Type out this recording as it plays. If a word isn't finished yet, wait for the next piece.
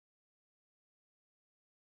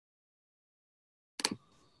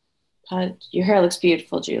Your hair looks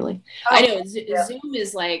beautiful, Julie. Oh, I know yeah. Zoom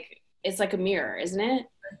is like, it's like a mirror, isn't it?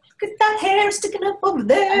 Look at that hair sticking up over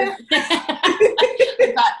there.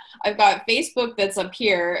 I've got Facebook that's up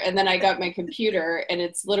here, and then I got my computer, and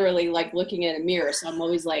it's literally like looking at a mirror. So I'm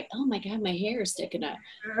always like, oh my God, my hair is sticking up.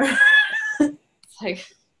 It's like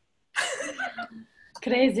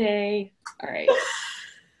crazy. All right.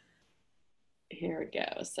 Here we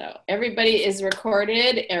go. So everybody is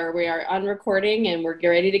recorded, or we are on recording, and we're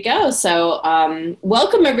ready to go. So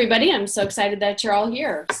welcome everybody. I'm so excited that you're all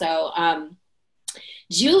here. So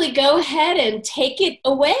Julie, go ahead and take it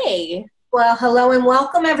away. Well, hello and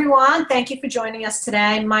welcome everyone. Thank you for joining us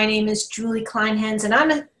today. My name is Julie Kleinhens, and I'm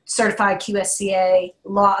a certified QSCA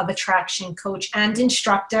Law of Attraction coach and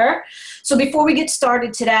instructor. So before we get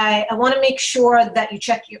started today, I want to make sure that you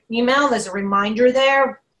check your email. There's a reminder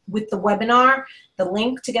there with the webinar, the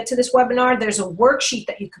link to get to this webinar. There's a worksheet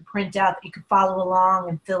that you can print out that you can follow along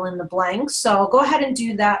and fill in the blanks. So go ahead and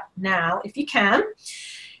do that now if you can.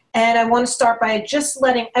 And I want to start by just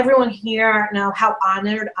letting everyone here know how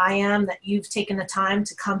honored I am that you've taken the time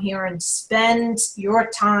to come here and spend your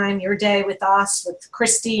time, your day with us, with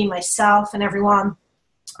Christy, myself, and everyone.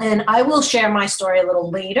 And I will share my story a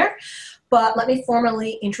little later. But let me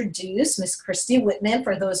formally introduce Miss Christy Whitman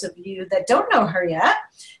for those of you that don't know her yet.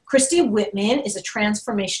 Christy Whitman is a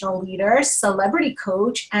transformational leader, celebrity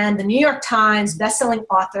coach, and the New York Times bestselling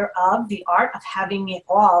author of The Art of Having It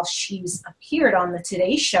All. She's appeared on the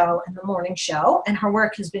Today Show and the Morning Show, and her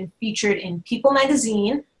work has been featured in People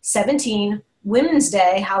Magazine, 17, Women's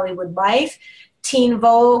Day, Hollywood Life, Teen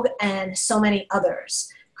Vogue, and so many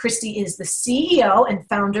others. Christy is the CEO and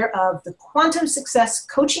founder of the Quantum Success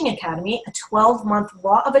Coaching Academy, a 12-month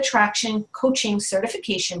Law of Attraction coaching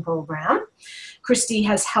certification program. Christy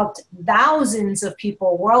has helped thousands of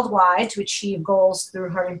people worldwide to achieve goals through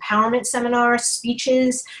her empowerment seminars,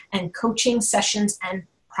 speeches, and coaching sessions and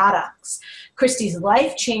products. Christy's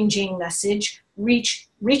life-changing message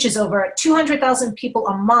reaches over 200,000 people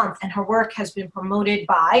a month, and her work has been promoted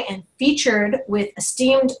by and featured with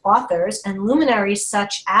esteemed authors and luminaries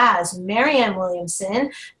such as Marianne Williamson,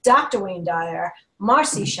 Dr. Wayne Dyer,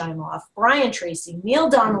 Marcy Shimoff, Brian Tracy, Neil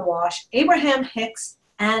Donald Walsh, Abraham Hicks,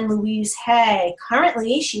 and Louise Hay.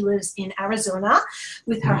 Currently, she lives in Arizona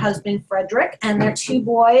with her husband, Frederick, and their two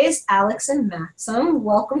boys, Alex and Maxim.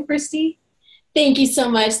 Welcome, Christy. Thank you so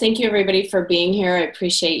much. Thank you, everybody, for being here. I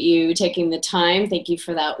appreciate you taking the time. Thank you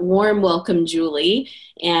for that warm welcome, Julie.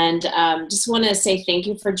 And just want to say thank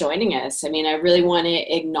you for joining us. I mean, I really want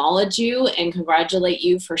to acknowledge you and congratulate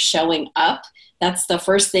you for showing up. That's the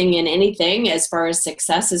first thing in anything as far as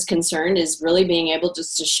success is concerned, is really being able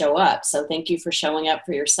just to show up. So thank you for showing up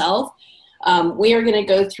for yourself. We are going to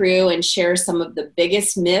go through and share some of the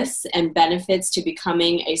biggest myths and benefits to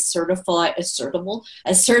becoming a certified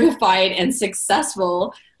and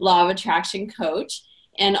successful Law of Attraction coach,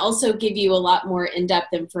 and also give you a lot more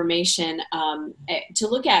in-depth information to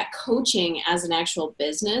look at coaching as an actual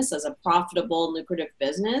business, as a profitable, lucrative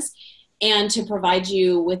business, and to provide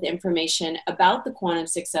you with information about the Quantum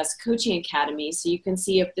Success Coaching Academy so you can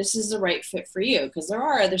see if this is the right fit for you, because there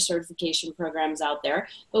are other certification programs out there,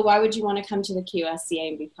 but why would you want to come to the QSCA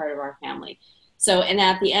and be part of our family? So, and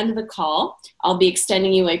at the end of the call, I'll be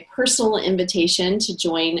extending you a personal invitation to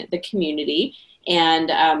join the community,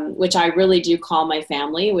 and which I really do call my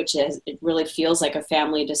family, which is, it really feels like a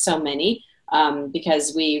family to so many,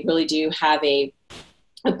 because we really do have a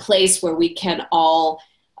place where we can all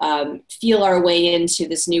feel our way into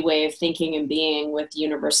this new way of thinking and being with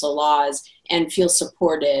universal laws and feel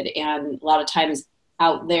supported. And a lot of times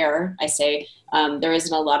out there, I say, there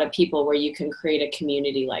isn't a lot of people where you can create a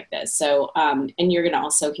community like this. So, and you're going to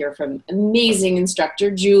also hear from amazing instructor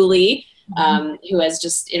Julie, who has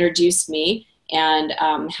just introduced me, and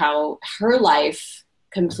how her life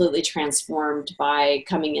completely transformed by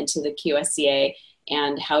coming into the QSCA,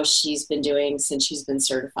 and how she's been doing since she's been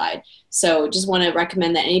certified. So just want to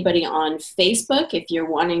recommend that anybody on Facebook, if you're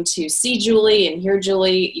wanting to see Julie and hear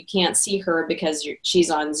Julie, you can't see her because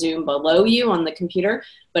she's on Zoom below you on the computer,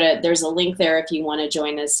 but there's a link there if you want to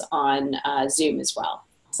join us on Zoom as well.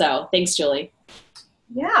 So thanks, Julie.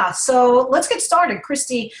 Yeah, so let's get started.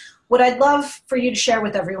 Christy, what I'd love for you to share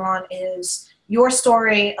with everyone is your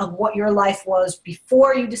story of what your life was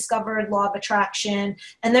before you discovered Law of Attraction.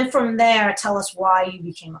 And then from there, tell us why you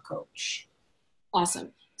became a coach.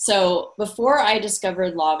 Awesome. So before I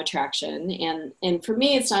discovered Law of Attraction, and for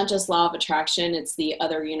me, it's not just Law of Attraction, it's the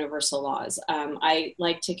other universal laws. I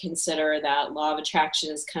like to consider that Law of Attraction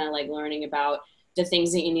is kind of like learning about the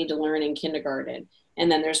things that you need to learn in kindergarten. And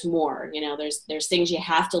then there's more, there's things you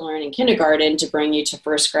have to learn in kindergarten to bring you to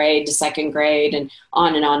first grade, to second grade, and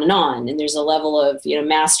on and on and on. And there's a level of,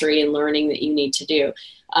 mastery and learning that you need to do.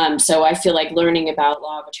 So I feel like learning about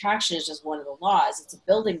law of attraction is just one of the laws. It's a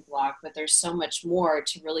building block, but there's so much more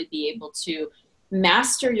to really be able to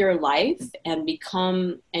master your life and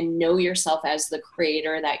become and know yourself as the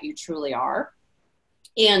creator that you truly are.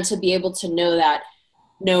 And to be able to know that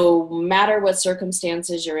no matter what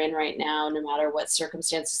circumstances you're in right now, no matter what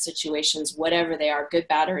circumstances, situations, whatever they are, good,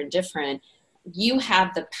 bad, or indifferent, you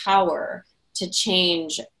have the power to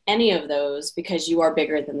change any of those because you are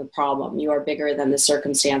bigger than the problem. You are bigger than the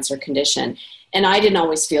circumstance or condition. And I didn't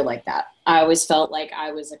always feel like that. I always felt like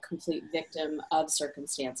I was a complete victim of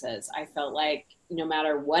circumstances. I felt like no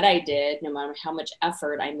matter what I did, no matter how much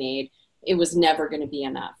effort I made, it was never going to be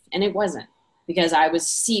enough. And it wasn't, because I was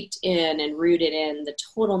seeped in and rooted in the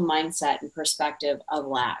total mindset and perspective of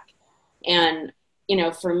lack. And,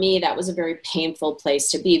 for me, that was a very painful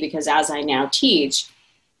place to be, because as I now teach,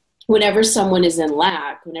 whenever someone is in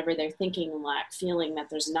lack, whenever they're thinking in lack, feeling that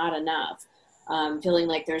there's not enough, feeling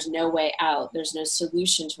like there's no way out, there's no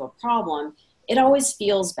solution to a problem, it always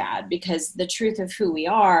feels bad, because the truth of who we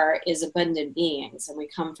are is abundant beings. And we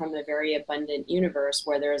come from a very abundant universe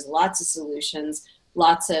where there's lots of solutions,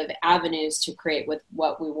 lots of avenues to create with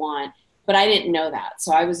what we want. But I didn't know that.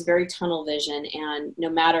 So I was very tunnel vision. And no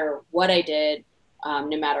matter what I did,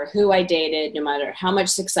 no matter who I dated, no matter how much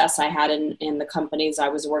success I had in the companies I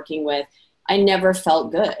was working with, I never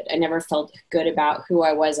felt good. I never felt good about who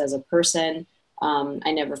I was as a person.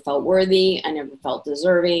 I never felt worthy. I never felt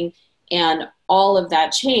deserving. And all of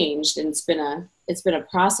that changed. And it's been a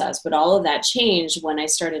process, but all of that changed when I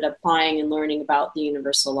started applying and learning about the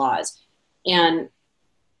universal laws. And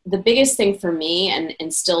the biggest thing for me,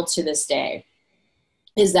 and still to this day,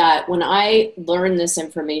 is that when I learn this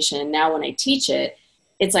information, now when I teach it,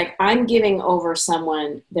 it's like I'm giving over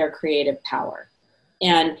someone their creative power.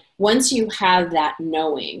 And once you have that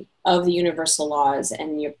knowing of the universal laws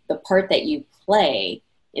and the part that you play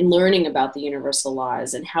in learning about the universal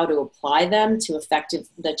laws and how to apply them to affect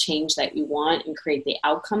the change that you want and create the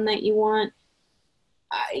outcome that you want,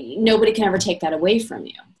 nobody can ever take that away from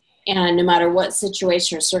you. And no matter what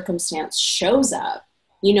situation or circumstance shows up,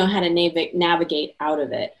 you know how to navigate out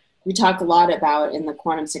of it. We talk a lot about in the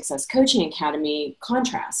Quantum Success Coaching Academy,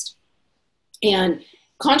 contrast. And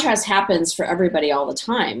contrast happens for everybody all the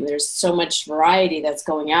time. There's so much variety that's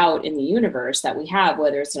going out in the universe that we have,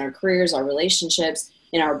 whether it's in our careers, our relationships,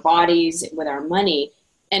 in our bodies, with our money.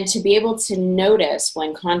 And to be able to notice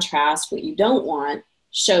when contrast, what you don't want,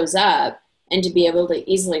 shows up, and to be able to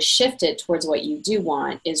easily shift it towards what you do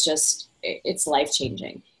want is just, it's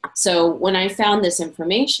life-changing. So when I found this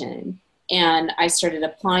information and I started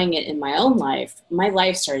applying it in my own life, my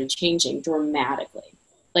life started changing dramatically.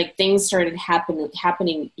 Like things started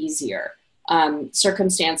happening easier.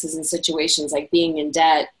 Circumstances and situations like being in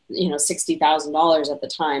debt, $60,000 at the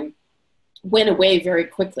time, went away very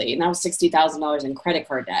quickly. And that was $60,000 in credit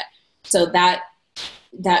card debt. So that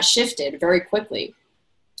shifted very quickly.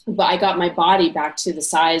 But I got my body back to the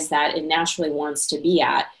size that it naturally wants to be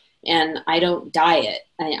at. And I don't diet.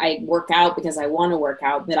 I work out because I want to work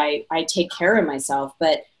out, but I take care of myself.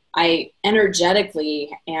 But I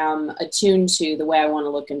energetically am attuned to the way I want to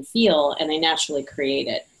look and feel, and I naturally create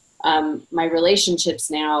it. My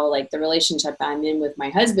relationships now, like the relationship I'm in with my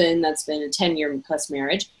husband, that's been a 10-year plus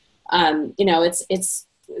marriage, it's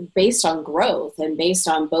based on growth and based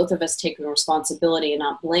on both of us taking responsibility and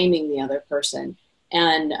not blaming the other person.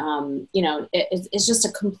 And, it's just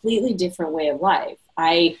a completely different way of life.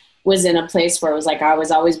 I was in a place where it was like I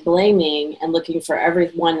was always blaming and looking for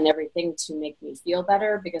everyone and everything to make me feel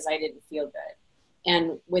better because I didn't feel good.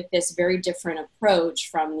 And with this very different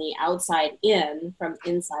approach from the outside in, from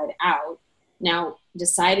inside out, now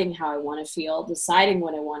deciding how I want to feel, deciding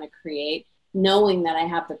what I want to create, knowing that I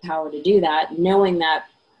have the power to do that, knowing that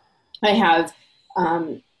I have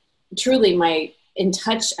truly I'm in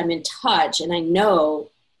touch, and I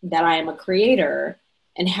know that I am a creator,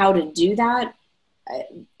 and how to do that.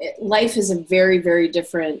 Life is a very, very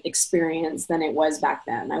different experience than it was back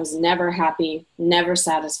then. I was never happy, never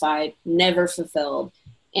satisfied, never fulfilled.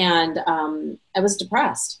 And I was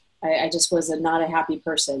depressed. I just was not a happy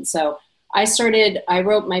person. So I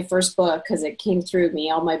wrote my first book because it came through me.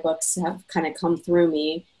 All my books have kind of come through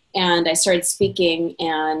me. And I started speaking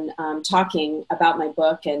and talking about my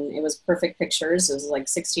book, and it was Perfect Pictures. It was like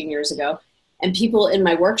 16 years ago. And people in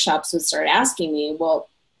my workshops would start asking me, well,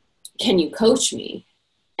 can you coach me?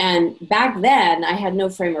 And back then I had no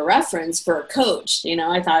frame of reference for a coach.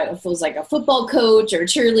 I thought if it was like a football coach or a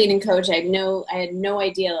cheerleading coach, I had no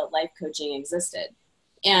idea that life coaching existed.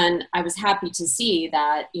 And I was happy to see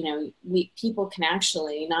that, people can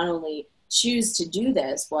actually not only choose to do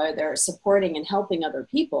this while they're supporting and helping other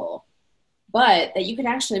people, but that you can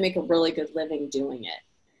actually make a really good living doing it.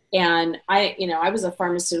 And I was a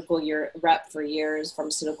pharmaceutical rep for years,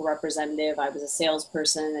 pharmaceutical representative. I was a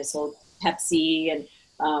salesperson. I sold Pepsi and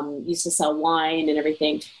used to sell wine and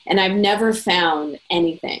everything. And I've never found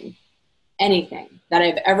anything that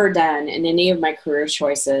I've ever done in any of my career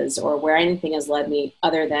choices or where anything has led me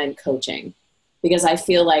other than coaching. Because I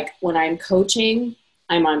feel like when I'm coaching,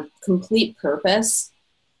 I'm on complete purpose.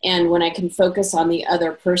 And when I can focus on the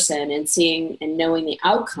other person and seeing and knowing the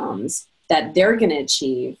outcomes that they're going to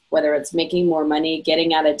achieve, whether it's making more money,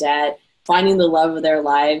 getting out of debt, finding the love of their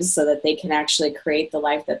lives so that they can actually create the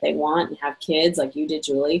life that they want and have kids like you did,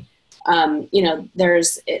 Julie.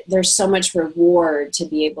 There's so much reward to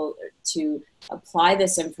be able to apply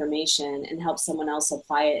this information and help someone else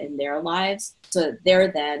apply it in their lives so that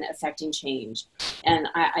they're then affecting change. And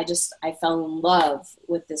I fell in love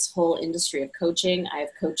with this whole industry of coaching. I have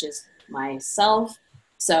coaches myself.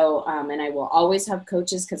 So, and I will always have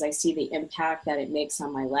coaches because I see the impact that it makes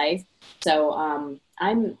on my life. So,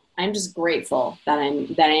 I'm just grateful that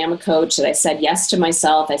I am a coach, that I said yes to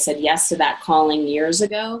myself. I said yes to that calling years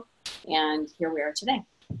ago. And here we are today.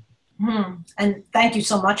 And thank you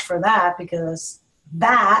so much for that, because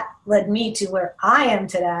that led me to where I am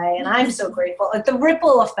today. And I'm so grateful. Like, the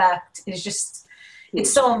ripple effect is just,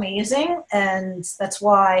 it's so amazing. And that's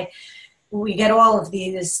why we get all of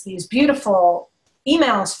these beautiful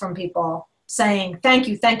emails from people saying, thank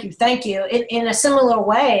you, thank you, thank you. In a similar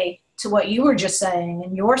way to what you were just saying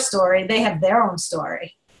in your story, they have their own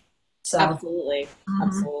story. So absolutely.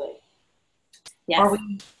 Absolutely. Yes. Are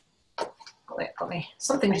we,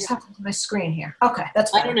 something just happened to my screen here. Okay,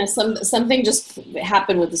 that's fine. I don't know. Something just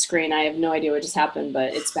happened with the screen. I have no idea what just happened,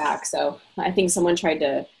 but it's back. So I think someone tried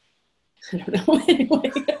to, I don't know.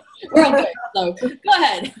 Anyway, we're all good. So go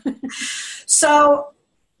ahead. So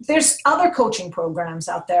there's other coaching programs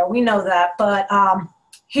out there. We know that, but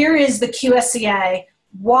here is the QSCA.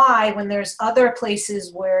 Why, when there's other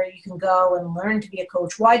places where you can go and learn to be a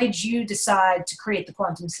coach, why did you decide to create the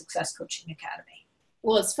Quantum Success Coaching Academy?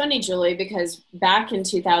 Well, it's funny, Julie, because back in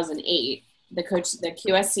 2008, the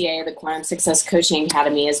QSCA, the Quantum Success Coaching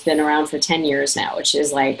Academy, has been around for 10 years now, which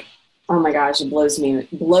is like, oh my gosh, it blows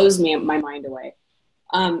me my mind away.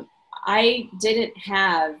 I didn't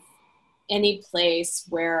have any place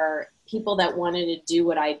where people that wanted to do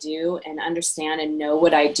what I do and understand and know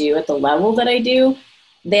what I do at the level that I do,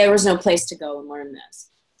 there was no place to go and learn this.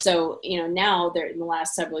 So, now there, in the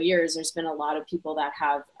last several years, there's been a lot of people that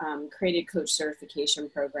have created coach certification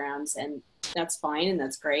programs, and that's fine and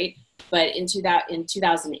that's great. But in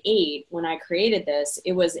 2008, when I created this,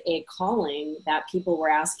 it was a calling that people were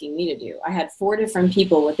asking me to do. I had 4 different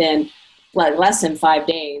people within less than 5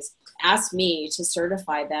 days ask me to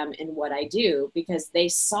certify them in what I do, because they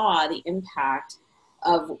saw the impact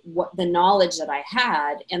of what the knowledge that I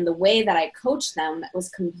had and the way that I coached them that was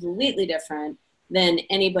completely different than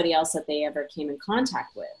anybody else that they ever came in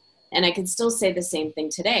contact with. And I can still say the same thing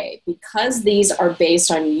today, because these are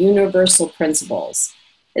based on universal principles.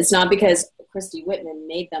 It's not because Christy Whitman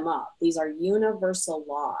made them up. These are universal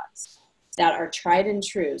laws that are tried and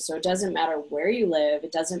true. So it doesn't matter where you live.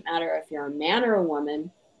 It doesn't matter if you're a man or a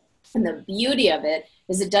woman. And the beauty of it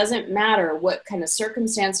is it doesn't matter what kind of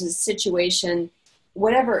circumstances, situation,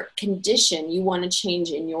 whatever condition you want to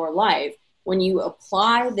change in your life. When you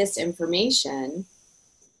apply this information,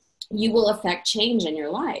 you will affect change in your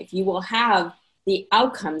life. You will have the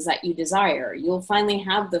outcomes that you desire. You'll finally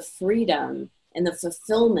have the freedom and the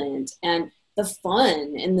fulfillment and the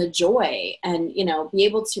fun and the joy, and, be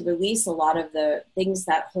able to release a lot of the things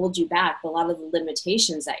that hold you back, a lot of the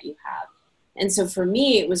limitations that you have. And so for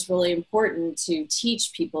me, it was really important to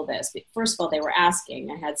teach people this. First of all, they were asking.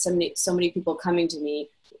 I had so many people coming to me.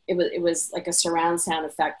 It was like a surround sound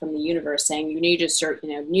effect from the universe saying, you need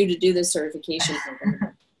to do this certification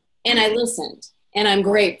program. And I listened, and I'm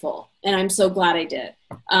grateful, and I'm so glad I did,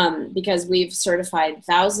 because we've certified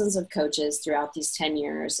thousands of coaches throughout these 10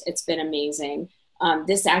 years. It's been amazing.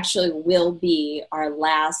 This actually will be our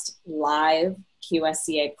last live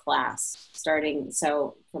QSCA class starting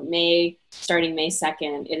May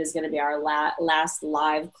 2nd. It is going to be our last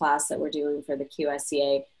live class that we're doing for the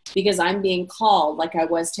QSCA, because I'm being called, like I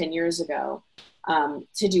was 10 years ago,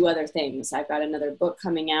 to do other things. I've got another book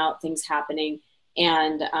coming out, things happening.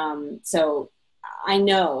 And so I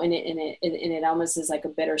know, and it almost is like a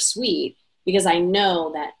bittersweet, because I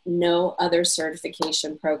know that no other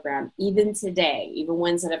certification program, even today, even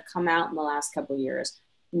ones that have come out in the last couple of years,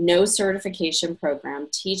 no certification program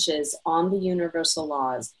teaches on the universal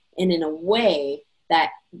laws and in a way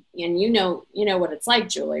that, and you know what it's like,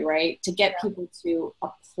 Julie, right? To get people to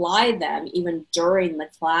apply them even during the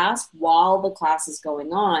class while the class is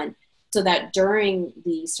going on, so that during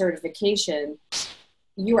the certification,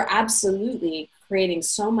 you are absolutely creating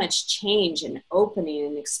so much change and opening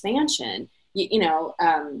and expansion.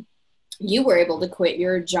 You were able to quit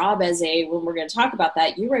your job when we're going to talk about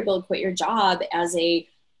that, you were able to quit your job as a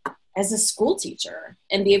school teacher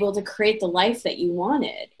and be able to create the life that you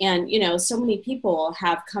wanted. And, so many people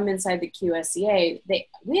have come inside the QSCA.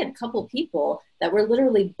 We had a couple people that were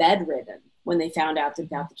literally bedridden when they found out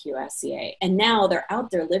about the QSCA. And now they're out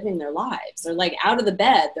there living their lives. They're like out of the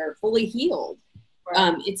bed. They're fully healed.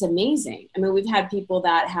 Right. It's amazing. I mean, we've had people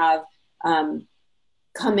that have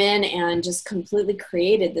come in and just completely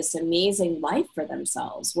created this amazing life for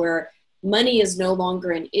themselves where money is no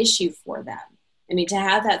longer an issue for them. I mean, to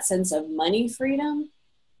have that sense of money freedom,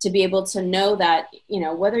 to be able to know that,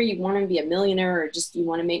 whether you want to be a millionaire or just you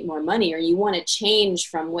want to make more money or you want to change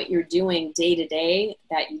from what you're doing day to day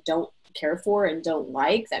that you don't care for and don't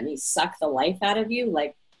like, that may suck the life out of you,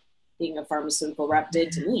 like being a pharmaceutical rep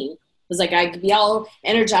did to me. It was like I could be all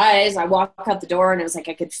energized. I walk out the door and it was like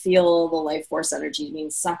I could feel the life force energy being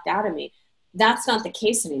sucked out of me. That's not the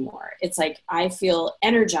case anymore. It's like I feel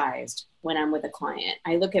energized when I'm with a client.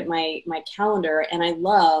 I look at my calendar and I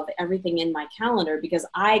love everything in my calendar because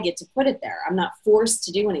I get to put it there. I'm not forced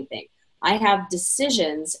to do anything. I have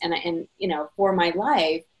decisions and for my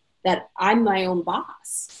life that I'm my own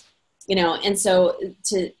boss, and so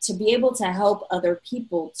to be able to help other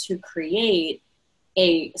people to create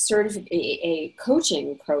a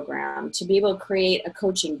coaching program, to be able to create a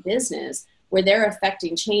coaching business where they're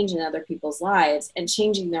affecting change in other people's lives and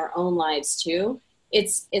changing their own lives too.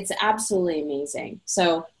 It's absolutely amazing.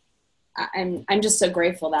 So I'm just so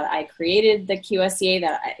grateful that I created the QSCA,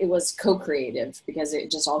 that it was co-creative because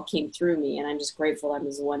it just all came through me. And I'm just grateful I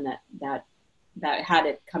was the one that had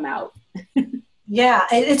it come out. Yeah,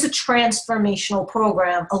 it's a transformational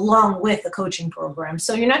program along with the coaching program.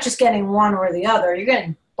 So you're not just getting one or the other, you're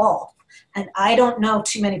getting both. And I don't know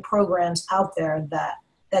too many programs out there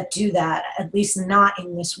that do that, at least not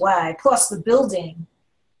in this way. Plus the building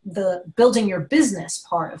your business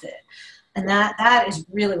part of it. And that is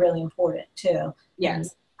really, really important too. Yes. And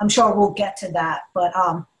I'm sure we'll get to that, but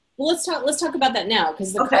well, let's talk about that now,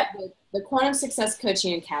 because the Quantum Success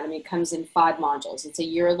Coaching Academy comes in 5 modules. It's a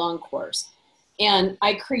year-long course. And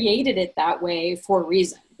I created it that way for a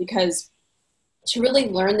reason, because to really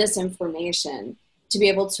learn this information, to be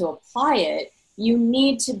able to apply it, you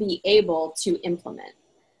need to be able to implement.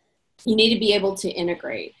 You need to be able to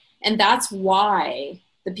integrate. And that's why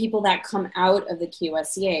the people that come out of the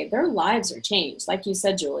QSCA, their lives are changed. Like you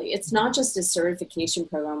said, Julie, it's not just a certification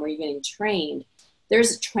program where you're getting trained.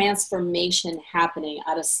 There's a transformation happening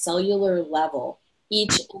at a cellular level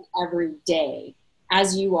each and every day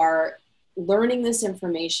as you are learning this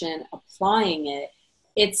information, applying it.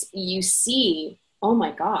 You see, oh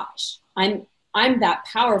my gosh, I'm that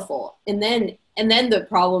powerful. And then the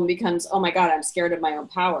problem becomes, oh my God, I'm scared of my own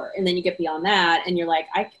power. And then you get beyond that and you're like,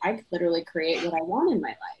 I could literally create what I want in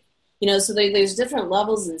my life. So there's different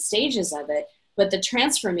levels and stages of it, but the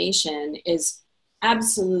transformation is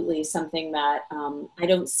absolutely something that I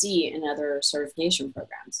don't see in other certification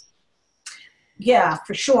programs. Yeah,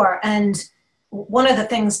 for sure. And one of the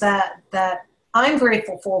things that I'm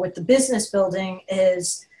grateful for with the business building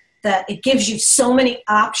is that it gives you so many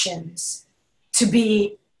options to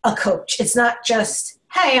be a coach. It's not just,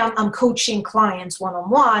 hey, I'm coaching clients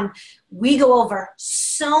one-on-one. We go over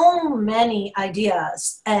so many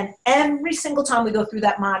ideas. And every single time we go through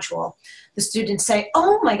that module, the students say,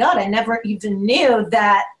 oh my God, I never even knew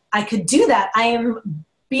that I could do that. I am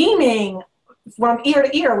beaming from ear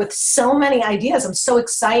to ear with so many ideas. I'm so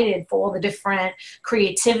excited for all the different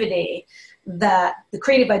creativity, the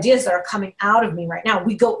creative ideas that are coming out of me right now.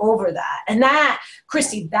 We go over that. And that,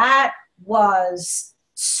 Christy, that was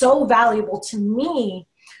so valuable to me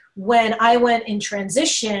when I went in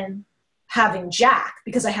transition having Jack,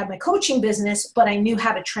 because I had my coaching business, but I knew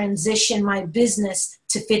how to transition my business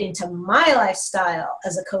to fit into my lifestyle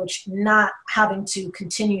as a coach, not having to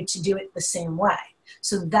continue to do it the same way.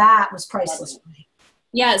 So that was priceless for me.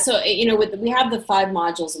 Yeah. So, we have the 5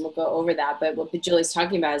 modules and we'll go over that, but what Julie's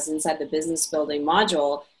talking about is inside the business building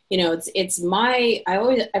module.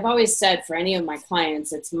 I've always said for any of my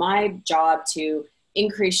clients, it's my job to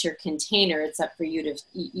increase your container. It's up for you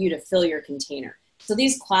to fill your container. So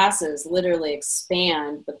these classes literally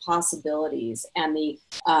expand the possibilities and the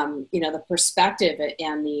perspective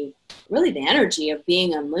and the energy of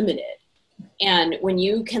being unlimited. And when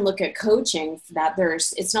you can look at coaching, that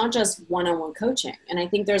it's not just one-on-one coaching. And I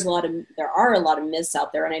think there are a lot of myths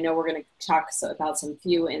out there. And I know we're going to talk about some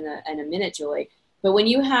few in a minute, Julie. But when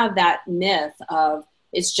you have that myth of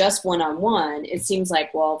it's just one-on-one, it seems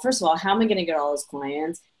like, well, first of all, how am I going to get all those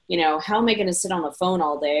clients? How am I going to sit on the phone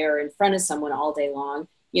all day or in front of someone all day long,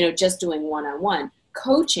 just doing one-on-one?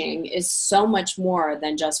 Coaching is so much more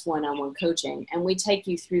than just one-on-one coaching. And we take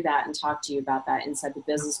you through that and talk to you about that inside the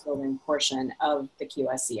business building portion of the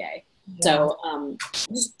QSCA. Yeah. So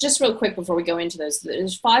just real quick before we go into those,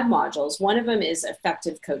 there's 5 modules. One of them is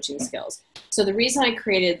effective coaching skills. So the reason I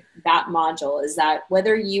created that module is that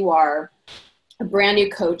whether you are a brand new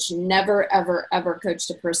coach, never, ever, ever coached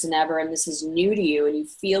a person ever, and this is new to you, and you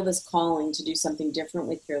feel this calling to do something different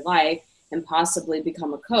with your life and possibly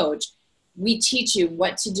become a coach, we teach you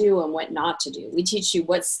what to do and what not to do. We teach you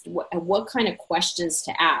what kind of questions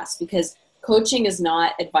to ask, because coaching is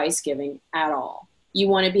not advice giving at all. You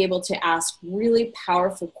want to be able to ask really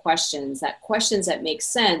powerful questions that make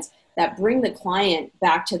sense, that bring the client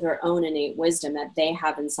back to their own innate wisdom that they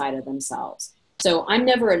have inside of themselves. So I'm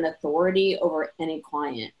never an authority over any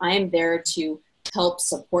client. I am there to help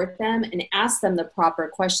support them and ask them the proper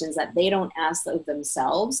questions that they don't ask of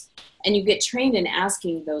themselves. And you get trained in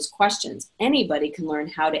asking those questions. Anybody can learn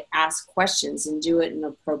how to ask questions and do it in an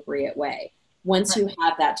appropriate way once you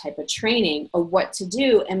have that type of training of what to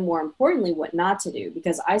do, and more importantly, what not to do.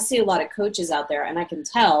 Because I see a lot of coaches out there, and I can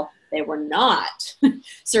tell they were not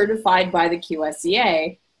certified by the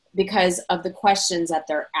QSCA because of the questions that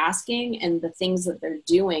they're asking and the things that they're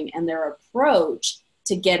doing and their approach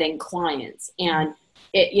to getting clients. And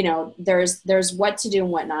there's what to do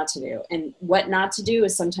and what not to do. And what not to do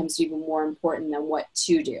is sometimes even more important than what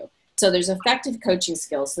to do. So there's effective coaching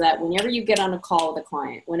skills, so that whenever you get on a call with a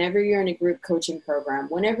client, whenever you're in a group coaching program,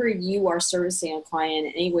 whenever you are servicing a client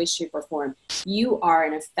in any way, shape, or form, you are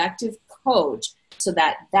an effective coach, so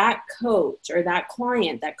that that coach or that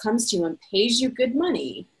client that comes to you and pays you good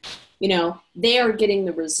money, they are getting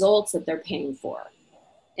the results that they're paying for.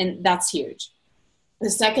 And that's huge. The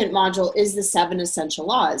second module is the 7 essential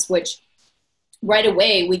laws, which right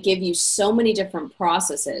away we give you so many different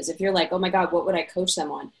processes. If you're like, oh my God, what would I coach them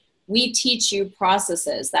on? We teach you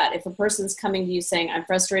processes that if a person's coming to you saying, I'm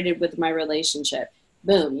frustrated with my relationship,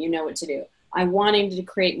 boom, you know what to do. I'm wanting to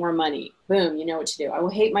create more money, boom, you know what to do. I will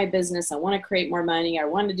hate my business. I want to create more money. I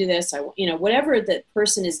want to do this. Whatever the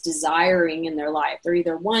person is desiring in their life, they're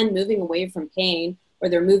either one, moving away from pain, or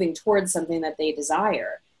they're moving towards something that they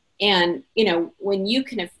desire. And, when you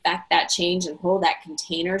can affect that change and hold that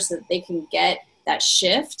container so that they can get that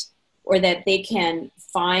shift, or that they can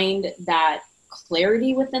find that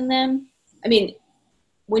clarity within them. I mean,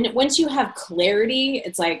 once you have clarity,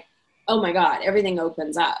 it's like, oh my God, everything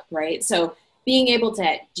opens up, right? So being able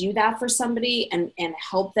to do that for somebody and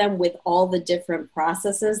help them with all the different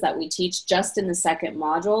processes that we teach just in the second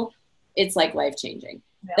module, it's like life-changing.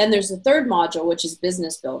 Yeah. Then there's the third module, which is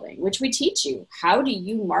business building, which we teach you. How do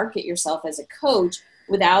you market yourself as a coach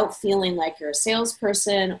without feeling like you're a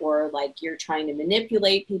salesperson or like you're trying to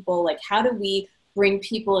manipulate people? Like, how do we bring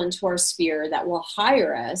people into our sphere that will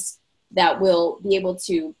hire us, that will be able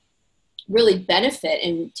to really benefit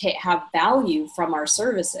and have value from our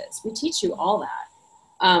services? We teach you all that.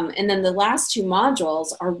 And then the last 2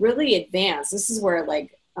 modules are really advanced. This is where,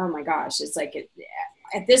 like, oh my gosh, it's like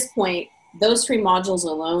at this point, those 3 modules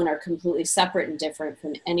alone are completely separate and different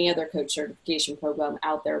from any other coach certification program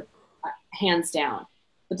out there, hands down.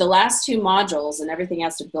 But the last 2 modules, and everything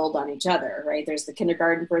has to build on each other, right? There's the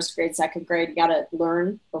kindergarten, first grade, second grade. You got to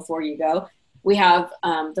learn before you go. We have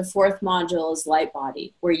the 4th module is light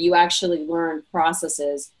body, where you actually learn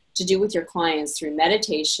processes to do with your clients through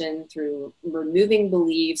meditation, through removing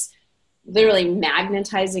beliefs, literally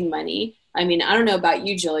magnetizing money. I mean, I don't know about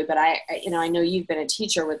you, Julie, but I know you've been a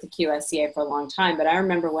teacher with the QSCA for a long time, but I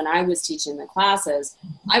remember when I was teaching the classes,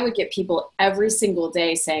 I would get people every single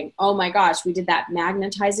day saying, oh my gosh, we did that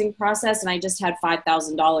magnetizing process and I just had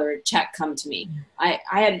 $5,000 check come to me.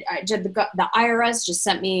 The IRS just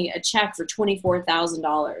sent me a check for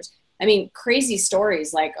 $24,000. I mean, crazy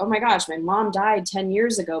stories like, oh my gosh, my mom died 10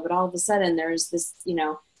 years ago, but all of a sudden there's this,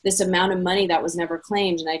 this amount of money that was never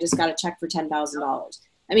claimed and I just got a check for $10,000.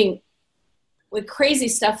 I mean, with crazy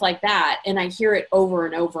stuff like that. And I hear it over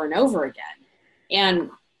and over and over again. And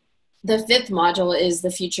the 5th module is the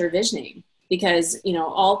future visioning, because,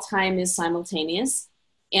 all time is simultaneous.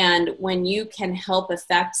 And when you can help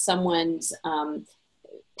affect someone's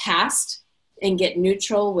past and get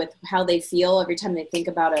neutral with how they feel every time they think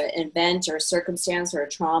about an event or a circumstance or a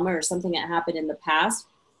trauma or something that happened in the past,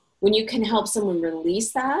 when you can help someone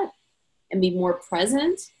release that and be more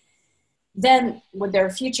present, then with their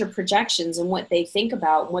future projections and what they think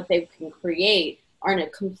about and what they can create are in a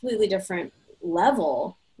completely different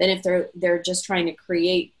level than if they're just trying to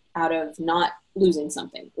create out of not losing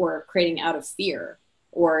something, or creating out of fear,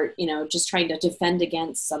 or, you know, just trying to defend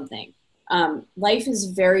against something. Life is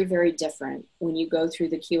very, very different when you go through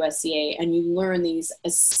the QSCA and you learn these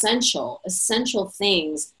essential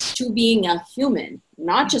things to being a human,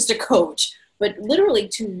 not just a coach, but literally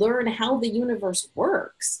to learn how the universe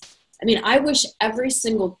works. I mean, I wish every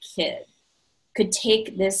single kid could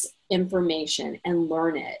take this information and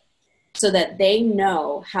learn it so that they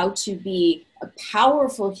know how to be a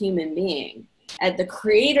powerful human being at the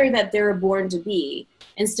creator that they're born to be,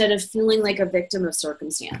 instead of feeling like a victim of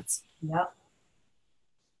circumstance. Yep.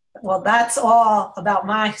 Well, that's all about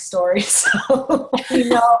my story. So you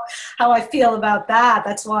know how I feel about that.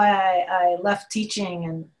 That's why I left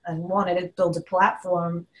teaching and wanted to build a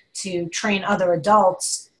platform to train other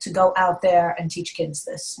adults to go out there and teach kids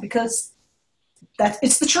this, because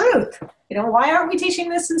it's the truth. You know, why aren't we teaching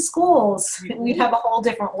this in schools? We'd have a whole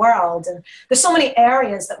different world. And there's so many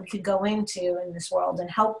areas that we could go into in this world and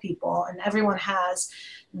help people. And everyone has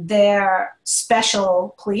their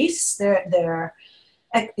special place, their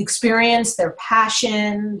experience, their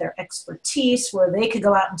passion, their expertise, where they could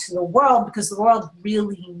go out into the world, because the world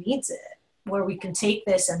really needs it, where we can take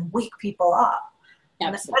this and wake people up.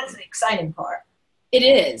 Absolutely. And that's the exciting part. It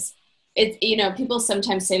is. You know, people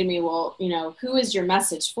sometimes say to me, well, you know, who is your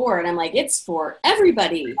message for? And I'm like, it's for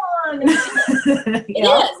everybody. It is. I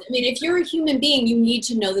mean, if you're a human being, you need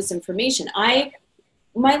to know this information.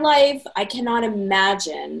 My life, I cannot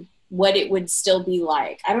imagine what it would still be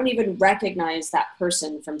like. I don't even recognize that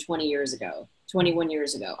person from 20 years ago, 21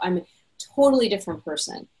 years ago. I'm a totally different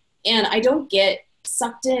person. And I don't get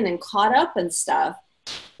sucked in and caught up in stuff,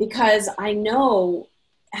 because I know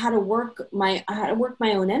how to work my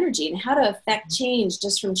own energy and how to affect change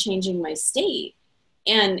just from changing my state.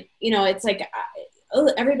 And, you know, it's like,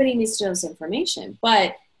 everybody needs to know this information.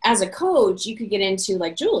 But as a coach, you could get into,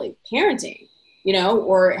 like Julie, parenting, you know,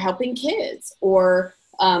 or helping kids, or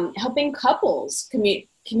helping couples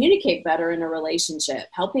communicate better in a relationship,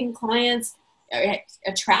 helping clients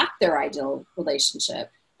attract their ideal relationship.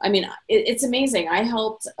 I mean, it's amazing. I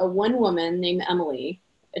helped one woman named Emily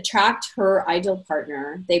attract her ideal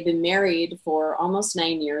partner. They've been married for almost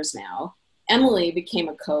 9 years now. Emily became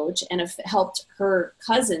a coach and helped her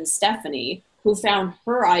cousin, Stephanie, who found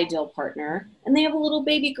her ideal partner, and they have a little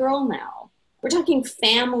baby girl now. We're talking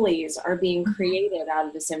families are being created out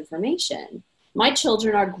of this information. My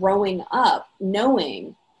children are growing up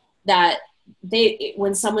knowing that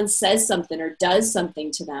when someone says something or does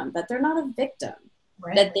something to them, that they're not a victim.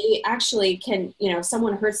 Right. That they actually can, you know, if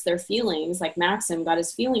someone hurts their feelings, like Maxim got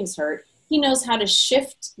his feelings hurt, he knows how to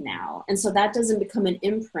shift now. And so that doesn't become an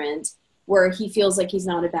imprint where he feels like he's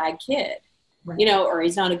not a bad kid, right, you know, or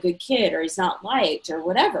he's not a good kid, or he's not liked, or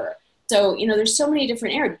whatever. So, you know, there's so many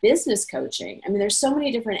different areas. Business coaching. I mean, there's so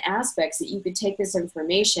many different aspects that you could take this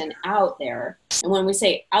information out there. And when we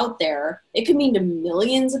say out there, it could mean to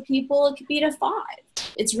millions of people. It could be to 5.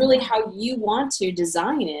 It's really how you want to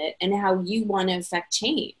design it and how you want to affect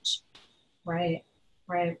change. Right,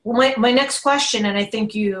 right. Well, my next question, and I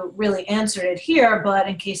think you really answered it here, but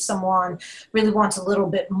in case someone really wants a little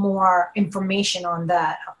bit more information on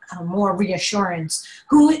that, more reassurance,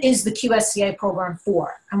 who is the QSCA program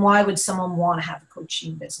for, and why would someone want to have a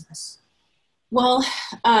coaching business? Well,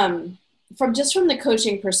 from the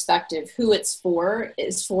coaching perspective, who it's for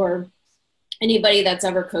is for anybody that's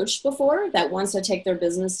ever coached before, that wants to take their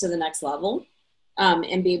business to the next level,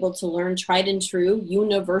 and be able to learn tried and true,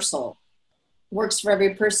 universal, works for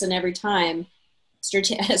every person every time,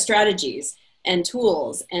 strategies and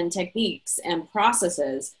tools and techniques and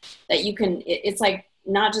processes that you can, it's like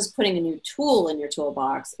not just putting a new tool in your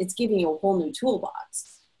toolbox, it's giving you a whole new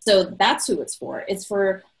toolbox. So that's who it's for. It's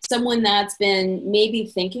for someone that's been maybe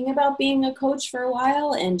thinking about being a coach for a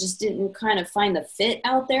while and just didn't kind of find the fit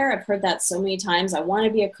out there. I've heard that so many times. I want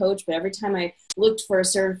to be a coach, but every time I looked for a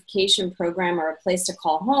certification program or a place to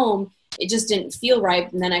call home, it just didn't feel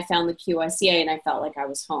right. And then I found the QSCA and I felt like I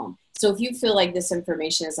was home. So if you feel like this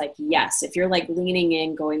information is like, yes, if you're like leaning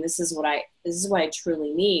in going, this is what I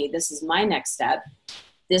truly need, this is my next step,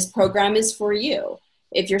 this program is for you.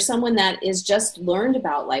 If you're someone that is just learned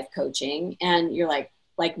about life coaching and you're like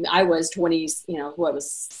I was 20, you know, what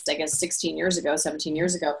was, I guess, 16 years ago, 17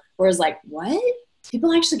 years ago, where it's like, what?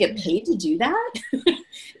 People actually get paid to do that?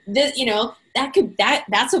 This, you know,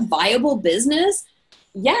 that's a viable business.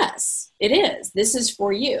 Yes, it is. This is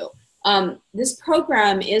for you. This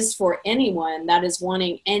program is for anyone that is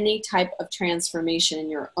wanting any type of transformation in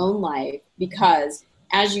your own life, because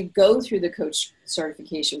as you go through the coach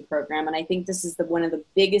certification program, and I think this is one of the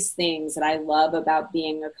biggest things that I love about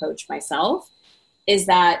being a coach myself, is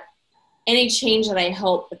that any change that I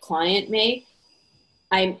help the client make,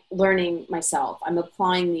 I'm learning myself. I'm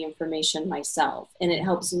applying the information myself, and it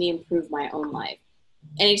helps me improve my own life.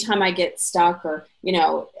 Anytime I get stuck, or,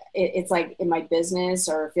 it's like in my business,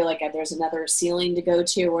 or feel like there's another ceiling to go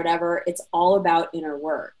to or whatever, it's all about inner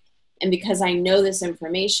work. And because I know this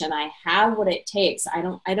information, I have what it takes. I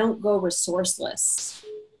don't go resourceless.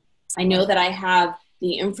 I know that I have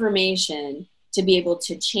the information to be able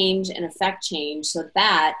to change and affect change, so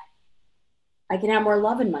that I can have more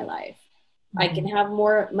love in my life. I can have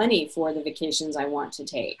more money for the vacations I want to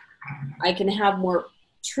take. I can have more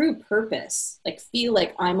true purpose, like feel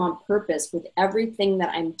like I'm on purpose with everything that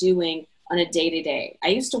I'm doing on a day-to-day. I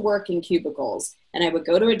used to work in cubicles, and I would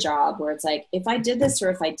go to a job where it's like, if I did this or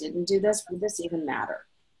if I didn't do this, would this even matter?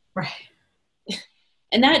 Right.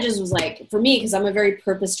 And that just was like, for me, because I'm a very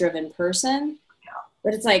purpose-driven person,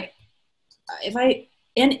 but it's like,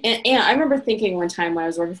 and I remember thinking one time when I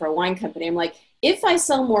was working for a wine company, I'm like, if I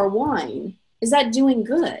sell more wine, is that doing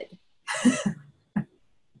good?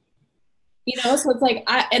 So it's like,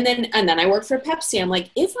 and then I work for Pepsi. I'm like,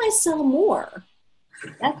 if I sell more,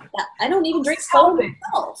 I don't even drink soda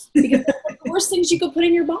myself, because that's like the worst things you could put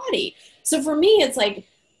in your body. So for me, it's like,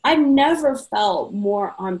 I've never felt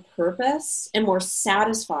more on purpose and more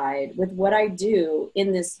satisfied with what I do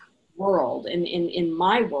in this world, in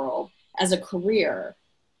my world as a career.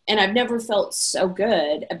 And I've never felt so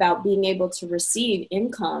good about being able to receive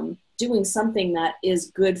income doing something that is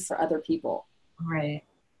good for other people. Right.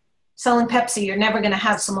 Selling Pepsi, you're never going to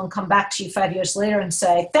have someone come back to you 5 years later and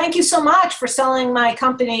say, thank you so much for selling my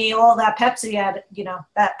company all that Pepsi at,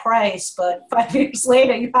 that price. But 5 years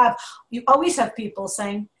later, you always have people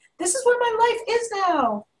saying, this is where my life is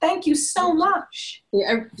now. Thank you so much.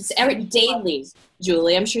 Daily,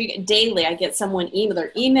 Julie, I'm sure you get daily. I get someone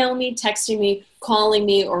either email me, texting me, calling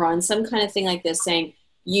me, or on some kind of thing like this saying,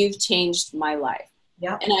 you've changed my life.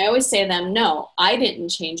 Yeah. And I always say to them, no, I didn't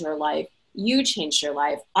change your life. You changed your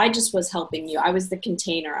life. I just was helping you. I was the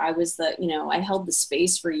container. I was I held the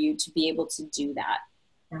space for you to be able to do that.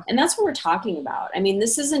 Yeah. And that's what we're talking about. I mean,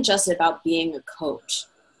 this isn't just about being a coach.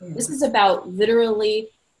 Mm-hmm. This is about literally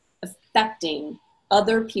affecting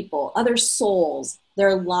other people, other souls,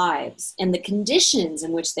 their lives, and the conditions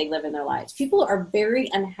in which they live in their lives. People are very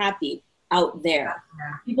unhappy out there.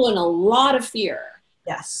 Yeah. People are in a lot of fear.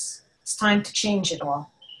 Yes. It's time to change it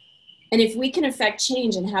all. And if we can affect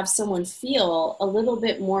change and have someone feel a little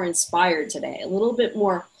bit more inspired today, a little bit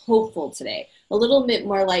more hopeful today, a little bit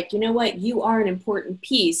more like, you know what, you are an important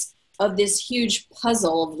piece of this huge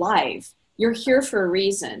puzzle of life. You're here for a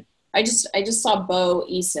reason. I just saw Bo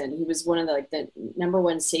Eason. He was one of the number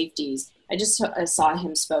one safeties. I just saw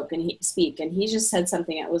him speak, and he just said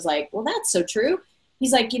something that was like, well, that's so true.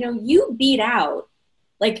 He's like, you beat out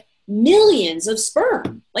like millions of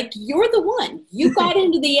sperm. Like, you're the one. You got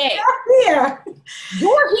into the egg.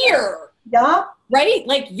 You're here. Yeah. Right?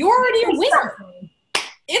 Like, you're already a winner.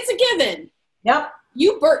 It's a given. Yep.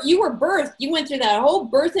 You were birthed. You went through that whole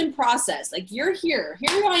birthing process. Like, you're here.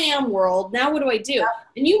 Here I am, world. Now what do I do? Yep.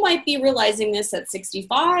 And you might be realizing this at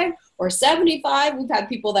 65 or 75. We've had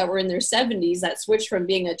people that were in their 70s that switched from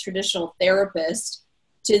being a traditional therapist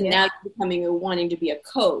to now wanting to be a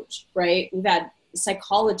coach, right? We've had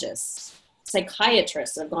psychologists,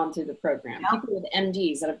 psychiatrists that have gone through the program, people with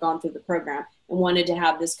MDs that have gone through the program and wanted to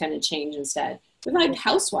have this kind of change instead. We've had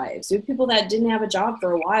housewives, we have people that didn't have a job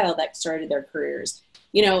for a while that started their careers.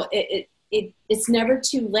 It's never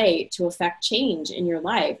too late to affect change in your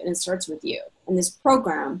life, and it starts with you. And this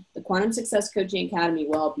program, the Quantum Success Coaching Academy,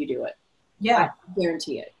 will help you do it. Yeah. I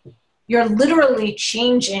guarantee it. You're literally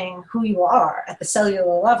changing who you are at the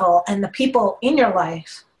cellular level, and the people in your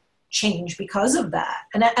life change because of that.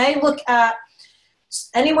 And I look at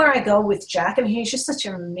anywhere I go with Jack, and he's just such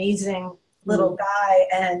an amazing little guy.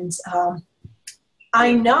 And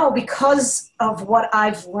I know because of what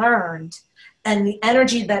I've learned and the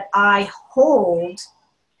energy that I hold,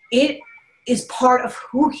 it is part of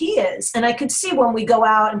who he is. And I could see when we go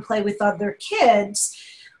out and play with other kids,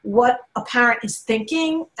 what a parent is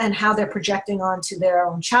thinking and how they're projecting onto their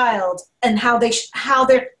own child, and how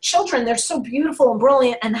their children, they're so beautiful and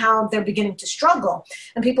brilliant, and how they're beginning to struggle.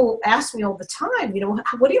 And people ask me all the time,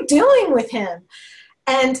 what are you doing with him?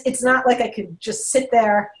 And it's not like I could just sit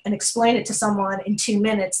there and explain it to someone in 2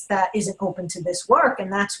 minutes that isn't open to this work.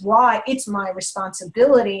 And that's why it's my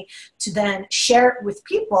responsibility to then share it with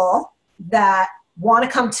people that want to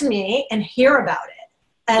come to me and hear about it.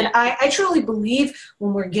 And I truly believe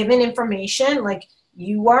when we're given information, like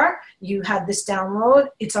you had this download.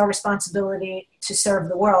 It's our responsibility to serve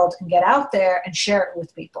the world and get out there and share it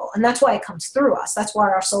with people. And that's why it comes through us. That's why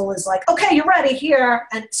our soul is like, okay, you're ready here.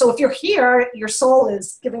 And so if you're here, your soul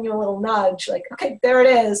is giving you a little nudge, like, okay, there it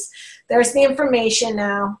is. There's the information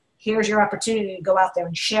now. Here's your opportunity to go out there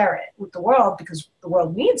and share it with the world, because the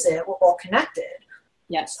world needs it. We're all connected.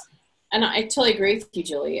 Yes. And I totally agree with you,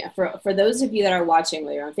 Julie. For those of you that are watching,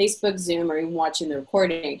 whether you're on Facebook, Zoom, or even watching the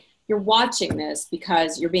recording, you're watching this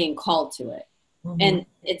because you're being called to it. Mm-hmm. And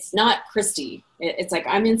it's not Christy. It's like,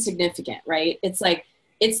 I'm insignificant, right? It's like,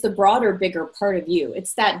 it's the broader, bigger part of you.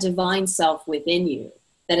 It's that divine self within you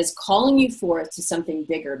that is calling you forth to something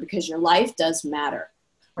bigger, because your life does matter.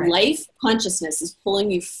 Right. Life consciousness is pulling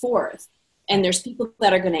you forth. And there's people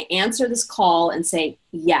that are going to answer this call and say,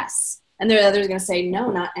 yes. And there are others going to say, no,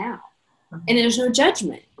 not now. Mm-hmm. And there's no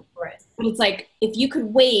judgment. Right. But it's like, if you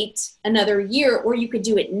could wait another year, or you could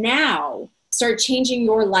do it now, start changing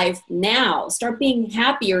your life now, start being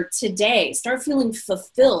happier today, start feeling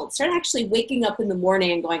fulfilled, start actually waking up in the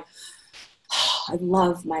morning and going, oh, I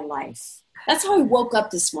love my life. That's how I woke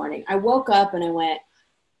up this morning. I woke up and I went,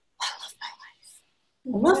 I love my life. I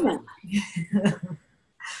love my life.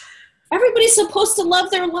 Everybody's supposed to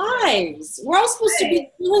love their lives. We're all supposed to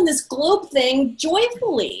be doing this globe thing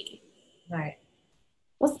joyfully. Right.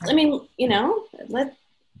 Well, I mean, you know, I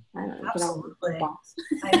don't know. Absolutely.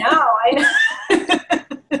 I know.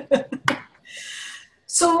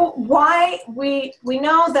 So why we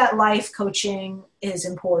know that life coaching is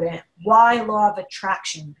important. Why law of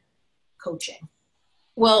attraction coaching?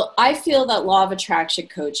 Well, I feel that law of attraction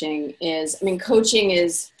coaching coaching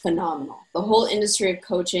is phenomenal. The whole industry of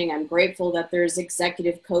coaching, I'm grateful that there's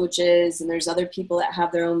executive coaches and there's other people that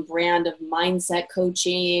have their own brand of mindset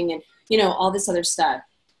coaching and, you know, all this other stuff.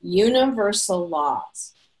 Universal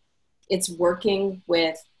laws. It's working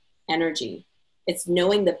with energy. It's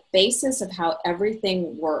knowing the basis of how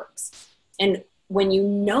everything works. And when you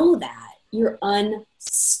know that, you're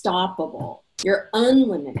unstoppable. You're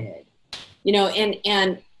unlimited. You know,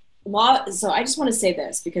 and law, so I just want to say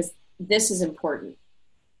this because this is important.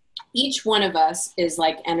 Each one of us is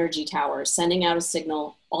like energy towers sending out a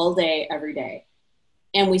signal all day, every day.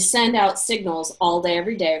 And we send out signals all day,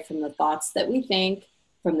 every day from the thoughts that we think,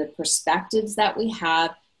 from the perspectives that we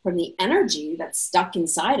have, from the energy that's stuck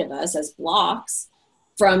inside of us as blocks,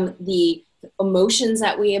 from the emotions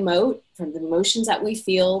that we emote, from the emotions that we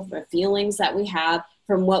feel, the feelings that we have,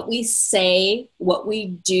 from what we say, what we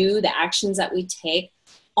do, the actions that we take.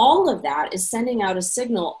 All of that is sending out a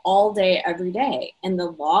signal all day, every day. And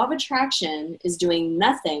the law of attraction is doing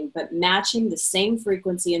nothing but matching the same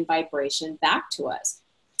frequency and vibration back to us.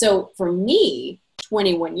 So for me,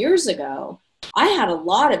 21 years ago, I had a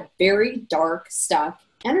lot of very dark, stuck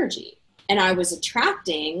energy. And I was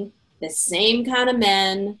attracting the same kind of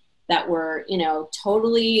men that were, you know,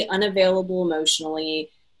 totally unavailable emotionally,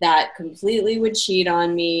 that completely would cheat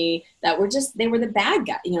on me, that were just, they were the bad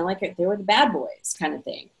guy, you know, like they were the bad boys kind of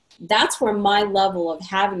thing. That's where my level of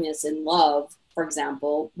happiness and love, for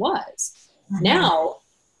example, was. Mm-hmm. Now,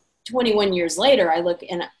 21 years later, I look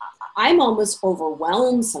and I'm almost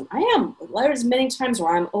overwhelmed. There's many times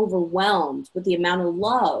where I'm overwhelmed with the amount of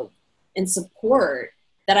love and support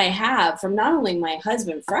that I have from not only my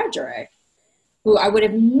husband, Frederick, who I would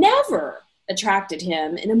have never attracted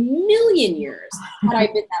him in a million years had I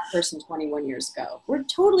been that person 21 years ago. We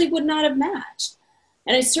totally would not have matched.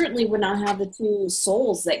 And I certainly would not have the two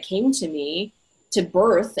souls that came to me to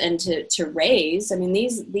birth and to raise. I mean,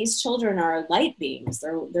 these children are light beings.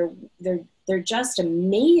 They're just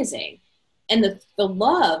amazing. And the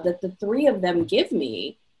love that the three of them give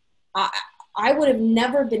me, I would have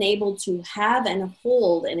never been able to have and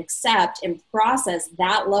hold and accept and process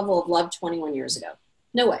that level of love 21 years ago.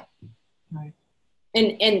 No way. Right.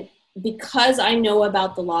 And because I know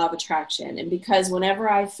about the law of attraction, and because whenever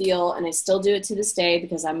I feel, and I still do it to this day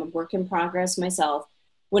because I'm a work in progress myself,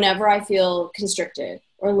 whenever I feel constricted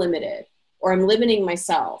or limited, or I'm limiting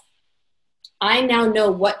myself, I now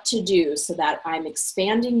know what to do so that I'm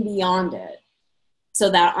expanding beyond it, so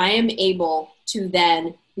that I am able to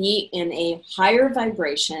then be in a higher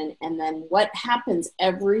vibration. And then what happens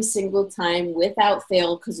every single time without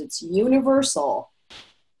fail, because it's universal,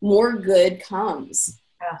 more good comes.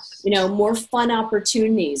 Yes. You know, more fun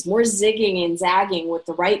opportunities, more zigging and zagging with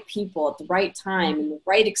the right people at the right time, and the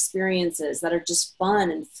right experiences that are just fun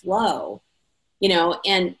and flow, you know,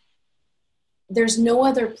 and there's no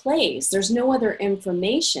other place, there's no other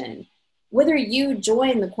information. Whether you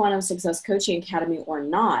join the Quantum Success Coaching Academy or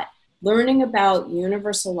not, learning about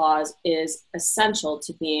universal laws is essential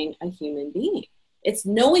to being a human being. It's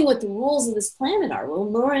knowing what the rules of this planet are. We're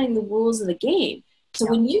learning the rules of the game. So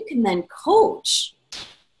when you can then coach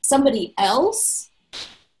somebody else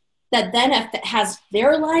that then has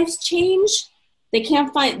their lives changed, they've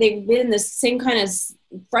been in the same kind of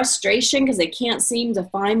frustration because they can't seem to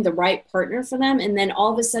find the right partner for them. And then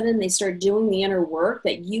all of a sudden they start doing the inner work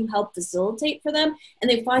that you help facilitate for them, and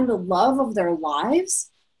they find the love of their lives.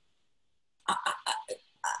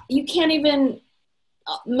 You can't even,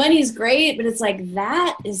 money's great, but it's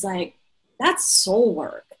like, that's soul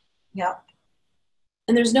work. Yeah.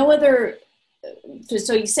 And there's no other,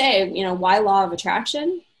 so you say, why law of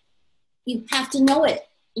attraction? You have to know it.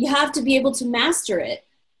 You have to be able to master it.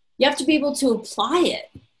 You have to be able to apply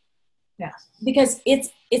it. Yeah. Because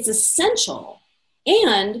it's essential,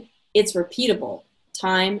 and it's repeatable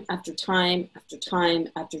time after time after time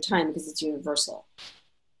after time, because it's universal.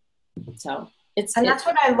 So that's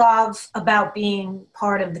what I love about being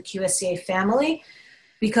part of the QSCA family,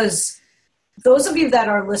 because those of you that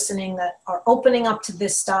are listening, that are opening up to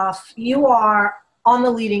this stuff, you are on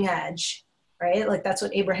the leading edge, right? Like that's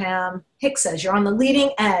what Abraham Hicks says. You're on the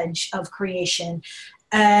leading edge of creation.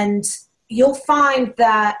 And you'll find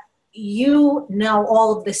that you know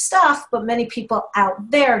all of this stuff, but many people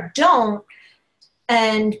out there don't.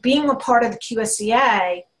 And being a part of the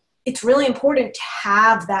QSCA, it's really important to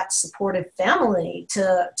have that supportive family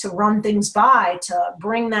to run things by, to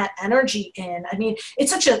bring that energy in. I mean,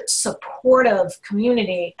 it's such a supportive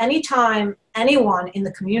community. Anytime anyone in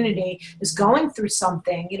the community is going through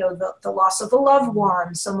something, the loss of a loved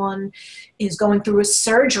one, someone is going through a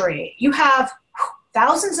surgery, you have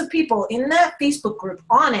thousands of people in that Facebook group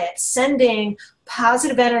on it, sending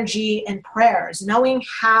positive energy and prayers, knowing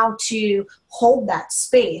how to hold that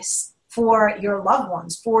space for your loved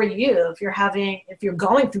ones, for you, if you're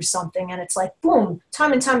going through something. And it's like, boom,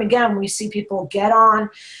 time and time again, we see people get on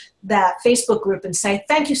that Facebook group and say,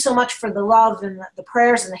 thank you so much for the love and the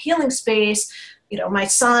prayers and the healing space. My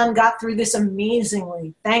son got through this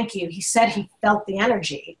amazingly. Thank you. He said he felt the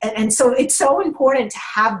energy. And so it's so important to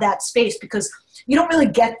have that space, because you don't really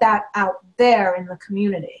get that out there in the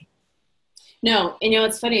community. No,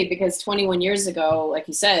 it's funny, because 21 years ago, like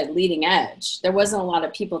you said, leading edge, there wasn't a lot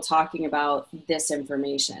of people talking about this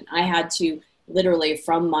information. I had to literally,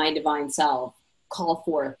 from my divine self, call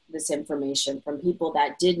forth this information from people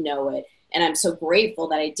that did know it. And I'm so grateful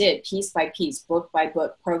that I did, piece by piece, book by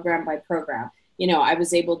book, program by program. I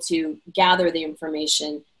was able to gather the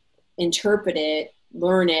information, interpret it,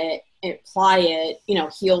 learn it, apply it,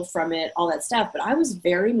 heal from it, all that stuff. But I was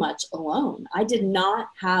very much alone. I did not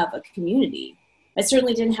have a community. I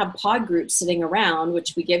certainly didn't have pod groups sitting around,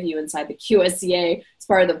 which we give you inside the QSCA as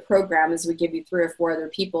part of the program, is we give you 3 or 4 other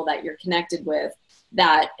people that you're connected with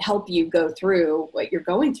that help you go through what you're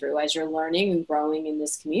going through as you're learning and growing in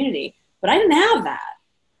this community. But I didn't have that.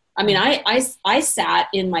 I mean, I sat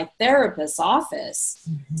in my therapist's office,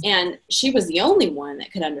 and she was the only one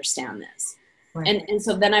that could understand this. Right. And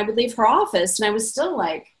so then I would leave her office, and I was still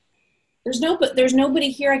like, there's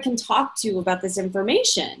nobody here I can talk to about this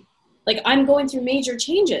information. Like, I'm going through major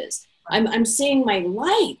changes. I'm seeing my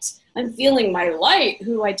light. I'm feeling my light.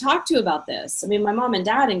 Who do I talk to about this? I mean, my mom and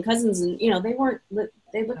dad and cousins, and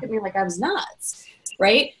they look at me like I was nuts,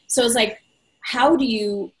 right? So it's like, how do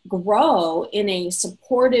you grow in a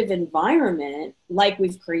supportive environment like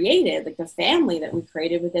we've created, like the family that we've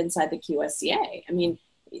created with inside the QSCA? I mean,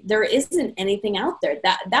 there isn't anything out there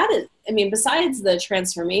that is, I mean, besides the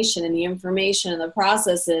transformation and the information and the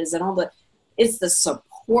processes and all it's the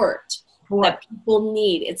support that people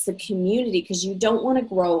need. It's the community, because you don't want to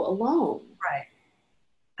grow alone. Right.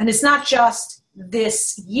 And it's not just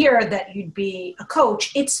this year that you'd be a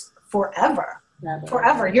coach, it's forever.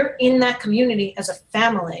 Forever. You're in that community as a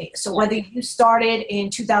family. So whether you started in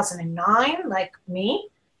 2009, like me,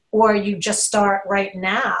 or you just start right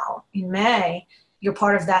now in May, you're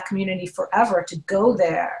part of that community forever, to go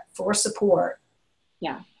there for support.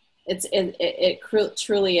 Yeah, it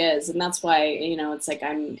truly is. And that's why, it's like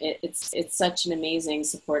it's such an amazing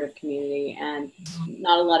supportive community, and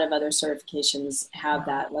not a lot of other certifications have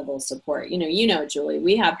that level of support. Julie,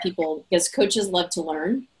 we have people, because coaches love to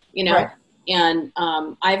learn, right. And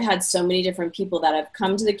I've had so many different people that have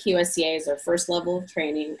come to the QSCA as their first level of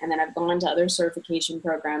training, and then I've gone to other certification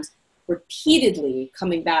programs, repeatedly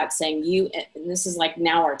coming back saying, and this is like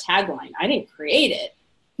now our tagline, I didn't create it.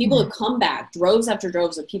 People have come back, droves after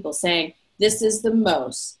droves of people saying, this is the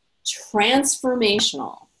most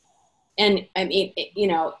transformational, and I mean,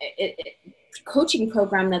 coaching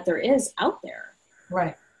program that there is out there.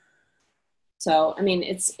 Right. So, I mean,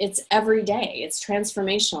 it's every day. It's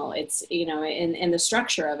transformational. It's, and the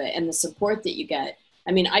structure of it and the support that you get.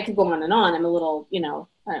 I mean, I could go on and on. I'm a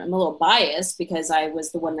little biased because I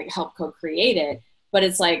was the one that helped co-create it. But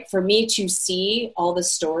it's like, for me to see all the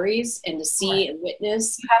stories and to see Right. and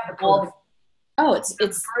witness You have the proof. all the, oh, it's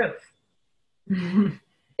proof.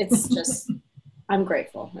 it's just, I'm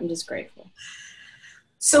grateful. I'm just grateful.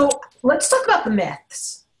 So let's talk about the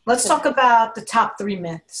myths. Let's talk about the top 3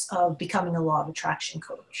 myths of becoming a law of attraction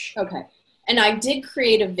coach. Okay. And I did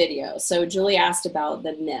create a video. So Julie asked about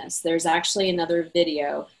the myths. There's actually another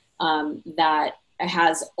video that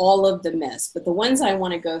has all of the myths, but the ones I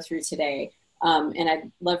want to go through today, and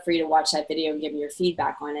I'd love for you to watch that video and give me your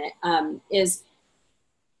feedback on it, is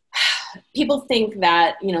people think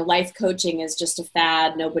that, you know, life coaching is just a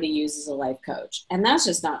fad. Nobody uses a life coach. And that's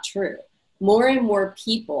just not true. More and more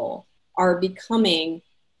people are becoming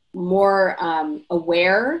more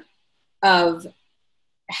aware of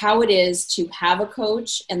how it is to have a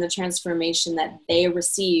coach and the transformation that they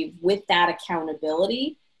receive with that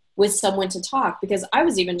accountability with someone to talk. Because I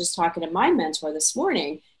was even just talking to my mentor this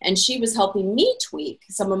morning, and she was helping me tweak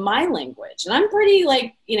some of my language. And I'm pretty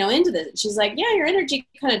like, you know, into this. She's like, yeah, your energy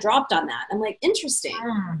kind of dropped on that. I'm like, interesting.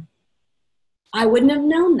 I wouldn't have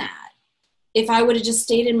known that if I would have just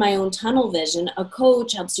stayed in my own tunnel vision. A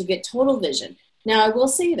coach helps you get total vision. Now, I will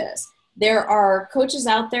say this. There are coaches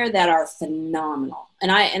out there that are phenomenal.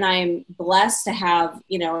 And I'm blessed to have,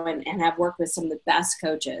 you know, and have worked with some of the best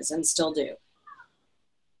coaches and still do.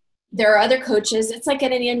 There are other coaches. It's like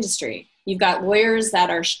in any industry. You've got lawyers that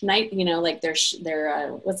are, you know, like they're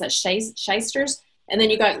what's that, shysters. And then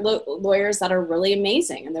you got lawyers that are really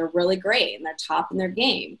amazing and they're really great and they're top in their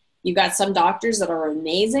game. You've got some doctors that are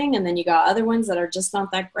amazing, and then you got other ones that are just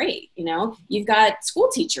not that great. You know, you've got school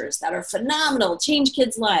teachers that are phenomenal, change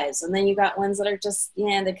kids' lives. And then you got ones that are just,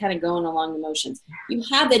 yeah, they're kind of going along the motions. You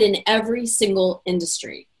have it in every single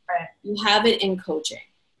industry. Right. You have it in coaching.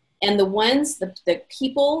 And the ones, the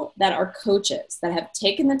people that are coaches that have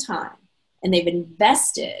taken the time and they've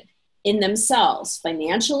invested in themselves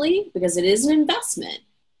financially, because it is an investment,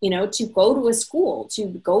 you know, to go to a school, to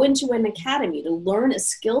go into an academy, to learn a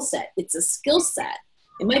skill set. It's a skill set.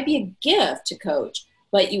 It might be a gift to coach,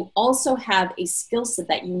 but you also have a skill set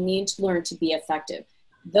that you need to learn to be effective.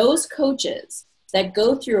 Those coaches that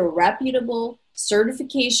go through a reputable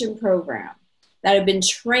certification program, that have been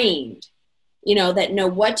trained, you know, that know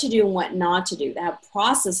what to do and what not to do, that have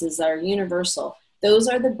processes that are universal, those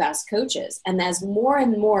are the best coaches. And as more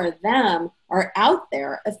and more of them are out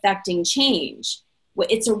there affecting change,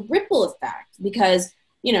 it's a ripple effect, because,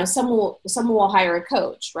 you know, someone will hire a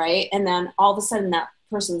coach, right? And then all of a sudden that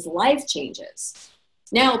person's life changes.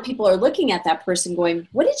 Now people are looking at that person going,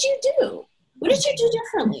 what did you do? What did you do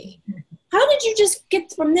differently? How did you just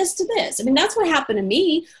get from this to this? I mean, that's what happened to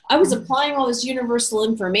me. I was applying all this universal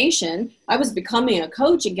information. I was becoming a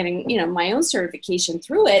coach and getting, you know, my own certification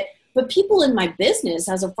through it. But people in my business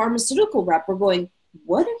as a pharmaceutical rep were going,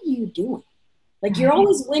 what are you doing? Like, you're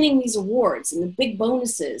always winning these awards and the big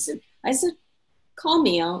bonuses. And I said, call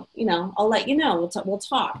me. I'll let you know. We'll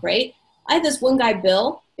talk, right? I had this one guy,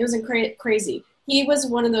 Bill. It was crazy. He was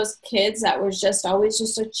one of those kids that was just always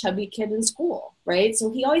just a chubby kid in school, right?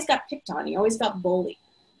 So he always got picked on. He always got bullied.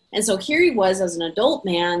 And so here he was as an adult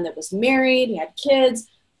man that was married. He had kids.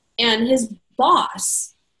 And his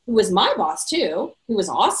boss, who was my boss too, who was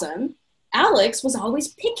awesome, Alex, was always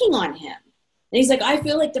picking on him. And he's like, I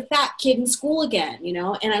feel like the fat kid in school again, you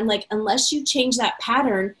know? And I'm like, unless you change that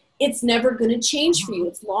pattern, it's never going to change for you.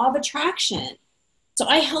 It's law of attraction. So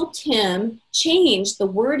I helped him change the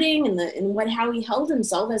wording and how he held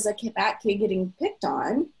himself as a fat kid getting picked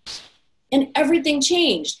on. And everything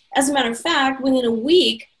changed. As a matter of fact, within a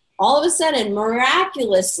week, all of a sudden,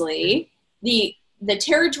 miraculously, the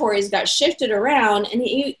territories got shifted around,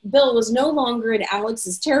 and Bill was no longer in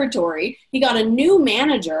Alex's territory. He got a new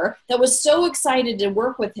manager that was so excited to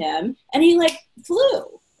work with him, and he like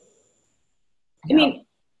flew. I mean,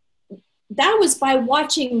 that was by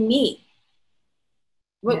watching me.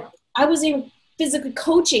 Yeah. I wasn't even physically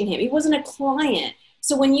coaching him. He wasn't a client.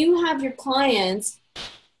 So when you have your clients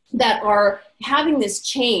that are having this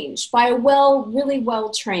change by a really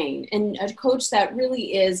well trained and a coach that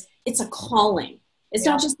really is, it's a calling. It's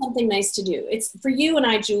not just something nice to do. It's for you and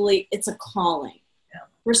I, Julie, it's a calling. Yeah.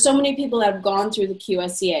 For so many people that have gone through the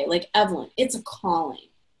QSCA, like Evelyn, it's a calling.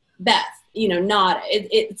 Beth, you know, Nada,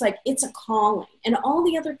 it's like, it's a calling. And all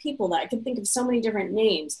the other people that I can think of so many different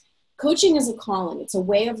names, coaching is a calling. It's a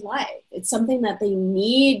way of life. It's something that they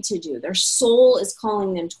need to do. Their soul is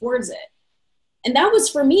calling them towards it. And that was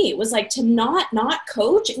for me. It was like to not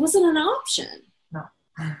coach. It wasn't an option. No.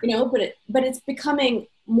 You know, but it's becoming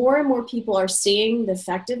more and more people are seeing the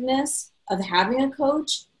effectiveness of having a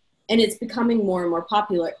coach, and it's becoming more and more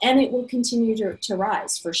popular, and it will continue to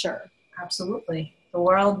rise for sure. Absolutely. The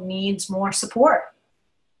world needs more support.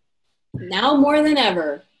 Now more than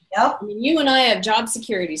ever. Yep. I mean, you and I have job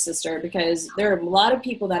security, sister, because there are a lot of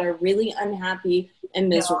people that are really unhappy and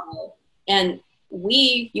miserable. Yeah. And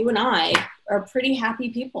you and I are pretty happy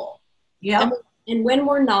people. Yeah. And when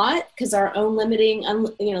we're not, because our own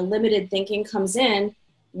limited thinking comes in,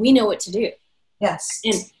 we know what to do. Yes.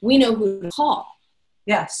 And we know who to call.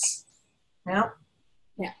 Yes. Yeah.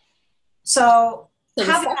 Yeah. So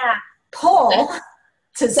having that pull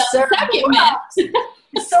to serve the world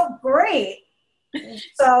is so great.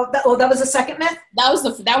 So that was the second myth? That was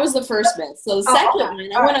the first myth. So the second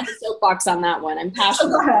one, I went on the soapbox on that one. I'm passionate.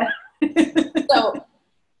 Go ahead. So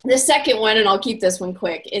the second one, and I'll keep this one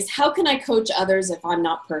quick, is how can I coach others if I'm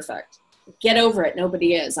not perfect? Get over it.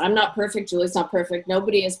 Nobody is. I'm not perfect. Julie's not perfect.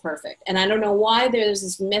 Nobody is perfect. And I don't know why there's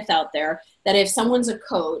this myth out there that if someone's a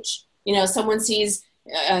coach, someone sees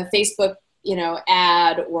a Facebook,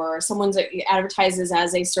 ad, or someone's advertises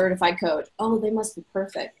as a certified coach, oh, they must be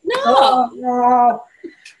perfect. No.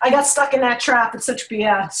 I got stuck in that trap. It's such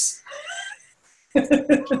BS.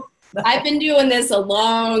 I've been doing this a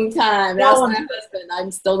long time. Ask my husband. I'm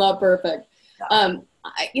still not perfect.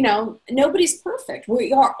 Nobody's perfect.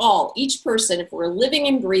 We are all, each person, if we're living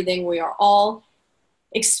and breathing, we are all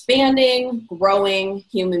expanding, growing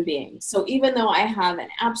human beings. So even though I have an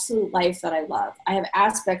absolute life that I love, I have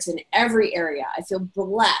aspects in every area. I feel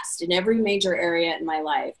blessed in every major area in my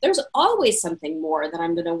life. There's always something more that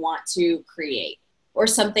I'm going to want to create, or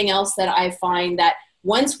something else that I find that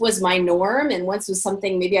once was my norm, and once was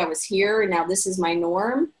something, maybe I was here and now this is my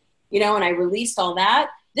norm, and I released all that.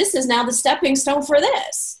 This is now the stepping stone for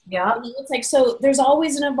this. Yeah. And it's like, so there's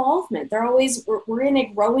always an involvement. We're in a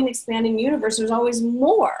growing, expanding universe. There's always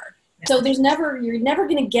more. Yeah. So you're never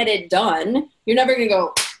going to get it done. You're never going to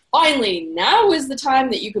go, finally, now is the time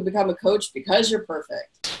that you can become a coach because you're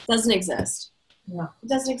perfect. It doesn't exist. Yeah. It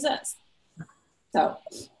doesn't exist. So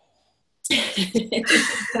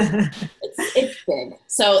it's big.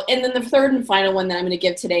 So, and then the third and final one that I'm going to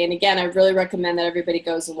give today, and again, I really recommend that everybody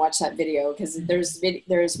goes and watch that video, because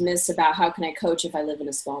there's myths about how can I coach if I live in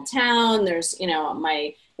a small town. There's,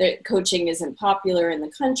 coaching isn't popular in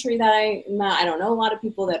the country that I don't know a lot of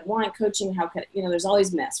people that want coaching. How can, there's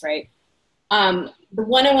always myths, right? The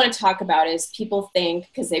one I want to talk about is people think,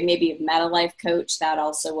 because they maybe have met a life coach that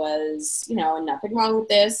also was, nothing wrong with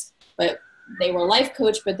this, but they were a life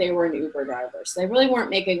coach, but they were an Uber driver. So they really weren't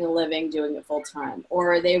making a living doing it full time.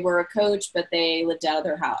 Or they were a coach, but they lived out of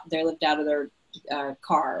their house. They lived out of their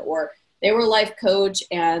car. Or they were a life coach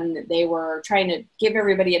and they were trying to give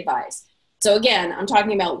everybody advice. So again, I'm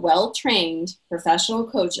talking about well-trained professional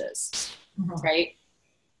coaches, right?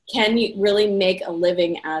 Can you really make a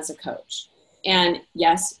living as a coach? And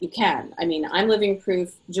yes, you can. I mean, I'm living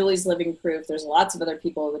proof. Julie's living proof. There's lots of other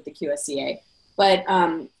people with the QSCA. But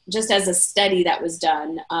just as a study that was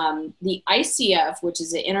done, the ICF, which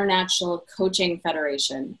is the International Coaching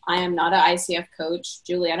Federation. I am not an ICF coach.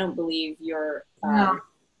 Julie, I don't believe you're. No.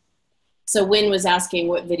 So Wynn was asking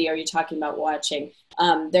what video you're talking about watching.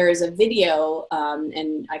 There is a video,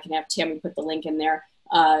 and I can have Tammy put the link in there,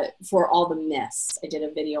 for all the myths. I did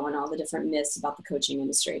a video on all the different myths about the coaching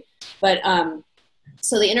industry. But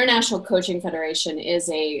so the International Coaching Federation is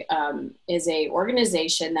a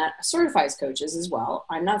organization that certifies coaches as well.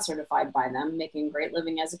 I'm not certified by them, making a great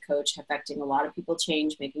living as a coach, affecting a lot of people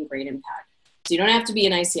change, making great impact. So you don't have to be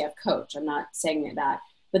an ICF coach. I'm not saying that.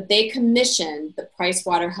 But they commissioned the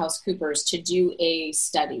PricewaterhouseCoopers to do a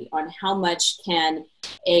study on how much can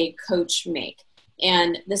a coach make.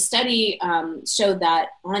 And the study showed that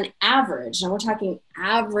on average, now we're talking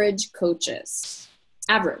average coaches,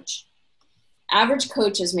 average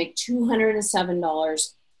coaches make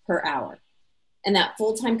 $207 per hour. And that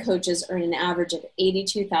full-time coaches earn an average of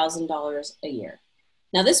 $82,000 a year.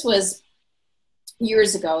 Now this was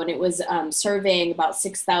years ago, and it was surveying about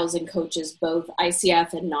 6,000 coaches, both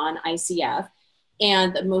ICF and non-ICF.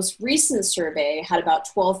 And the most recent survey had about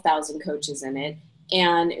 12,000 coaches in it.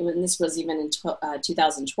 And this was even in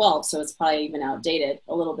 2012, so it's probably even outdated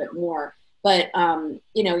a little bit more. But,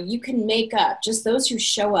 you can make up, just those who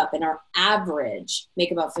show up and are average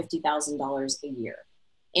make about $50,000 a year.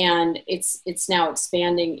 And it's now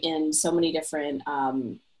expanding in so many different,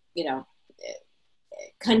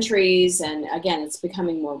 countries. And again, it's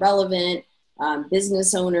becoming more relevant.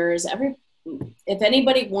 Business owners, if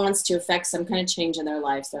anybody wants to affect some kind of change in their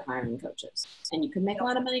lives, they're hiring coaches. And you can make a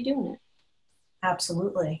lot of money doing it.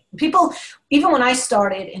 Absolutely. People, even when I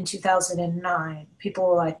started in 2009, people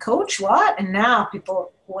were like, coach, what? And now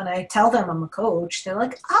people, when I tell them I'm a coach, they're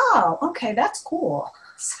like, oh, okay, that's cool.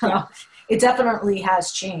 So it definitely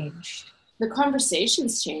has changed. the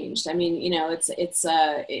conversation's changed. I mean,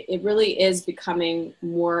 it really is becoming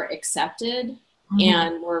more accepted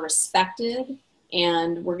and more respected.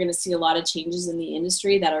 And we're going to see a lot of changes in the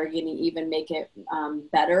industry that are going to even make it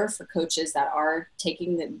better for coaches that are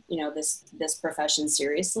taking this profession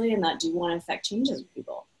seriously and that do want to affect changes with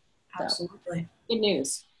people. Absolutely. So, good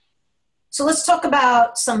news. So let's talk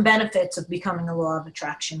about some benefits of becoming a law of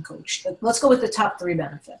attraction coach. Let's go with the top 3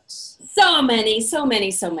 benefits. So many.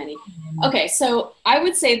 Okay, so I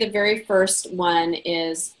would say the very first one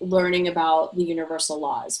is learning about the universal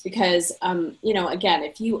laws, because, again,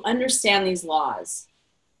 if you understand these laws,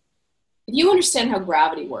 if you understand how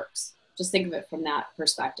gravity works, just think of it from that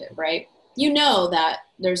perspective, right? You know that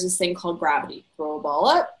there's this thing called gravity. Throw a ball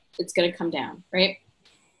up, it's going to come down, right?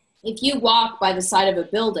 If you walk by the side of a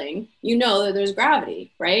building, you know that there's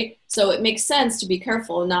gravity, right? So it makes sense to be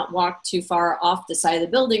careful and not walk too far off the side of the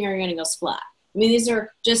building or you're going to go splat. I mean, these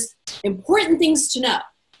are just important things to know.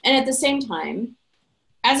 And at the same time,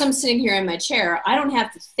 as I'm sitting here in my chair, I don't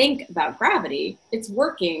have to think about gravity. It's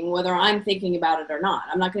working whether I'm thinking about it or not.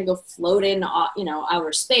 I'm not going to go float in,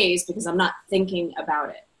 outer space because I'm not thinking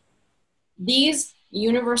about it. These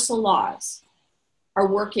universal laws are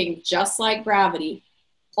working just like gravity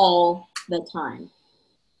all the time.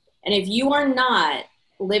 And if you are not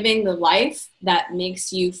living the life that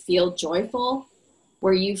makes you feel joyful,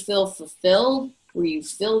 where you feel fulfilled, where you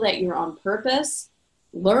feel that you're on purpose,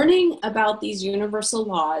 learning about these universal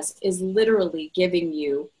laws is literally giving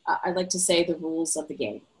you, I like to say, the rules of the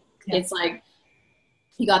game. Yeah. It's like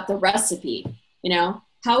you got the recipe,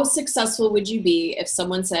 How successful would you be if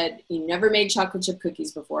someone said, you never made chocolate chip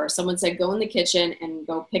cookies before? Someone said, go in the kitchen and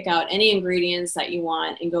go pick out any ingredients that you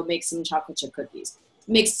want and go make some chocolate chip cookies.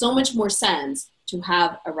 It makes so much more sense to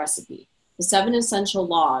have a recipe. The 7 essential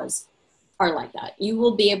laws are like that. You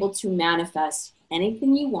will be able to manifest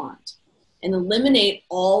anything you want and eliminate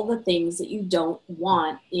all the things that you don't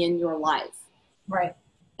want in your life. Right.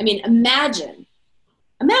 I mean, imagine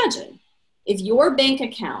if your bank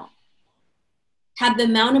account had the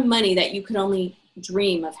amount of money that you could only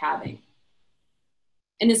dream of having.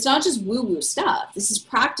 And it's not just woo-woo stuff. This is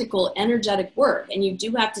practical, energetic work. And you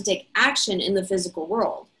do have to take action in the physical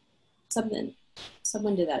world. Someone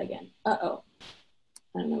did that again. Uh-oh.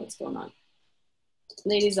 I don't know what's going on.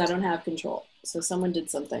 Ladies, I don't have control. So someone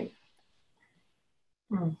did something.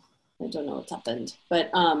 I don't know what's happened.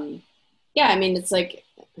 But yeah, I mean, it's like,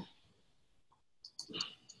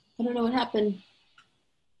 I don't know what happened.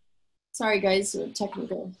 Sorry, guys,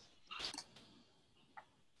 technical.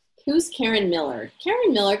 Who's Karen Miller?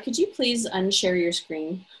 Karen Miller, could you please unshare your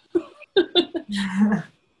screen? That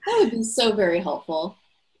would be so very helpful.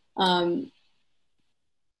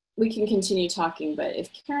 We can continue talking, but if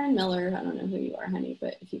Karen Miller, I don't know who you are, honey,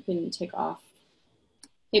 but if you can take off.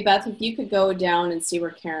 Hey, Beth, if you could go down and see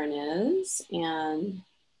where Karen is, and,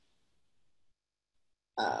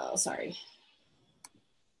 oh, sorry.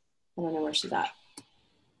 I don't know where she's at.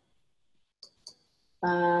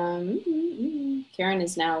 Karen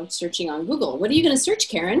is now searching on Google. What are you going to search,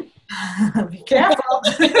 Karen? Be careful.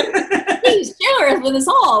 Please share with us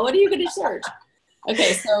all. What are you going to search?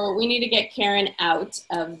 Okay, so we need to get Karen out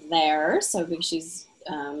of there. So I think she's,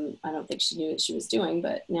 I don't think she knew what she was doing,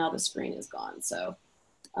 but now the screen is gone. So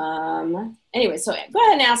anyway, so go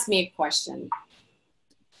ahead and ask me a question.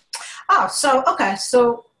 Oh, so, okay.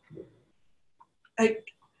 So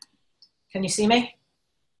can you see me?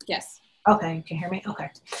 Yes. Okay, you can hear me?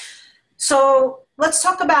 Okay. So let's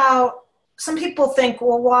talk about, some people think,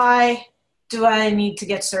 well, why do I need to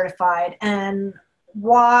get certified? And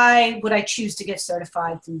why would I choose to get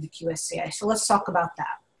certified through the QSCA? So let's talk about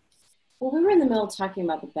that. Well, we were in the middle of talking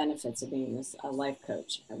about the benefits of being this life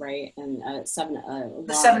coach, right? And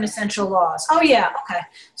the 7 essential laws. Oh, yeah. Okay.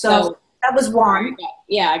 So that was one.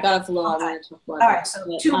 Yeah, I got off a little. Okay. I wanted to talk more. All right, so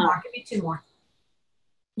 2 more. Give me 2 more.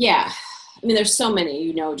 Yeah. I mean, there's so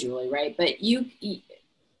many, Julie, right? But you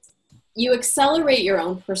accelerate your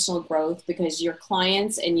own personal growth because your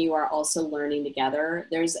clients and you are also learning together.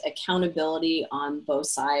 There's accountability on both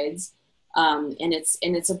sides. And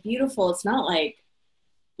it's a beautiful, it's not like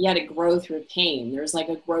you had to grow through pain. There's like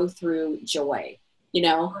a growth through joy,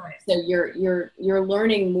 Right. So you're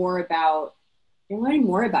learning more about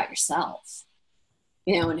yourself,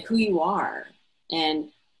 and who you are and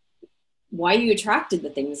why you attracted the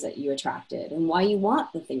things that you attracted and why you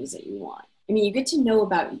want the things that you want. I mean, you get to know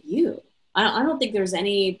about you. I don't think there's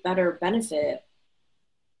any better benefit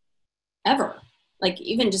ever. Like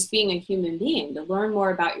even just being a human being, to learn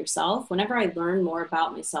more about yourself. Whenever I learn more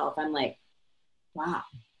about myself, I'm like, wow,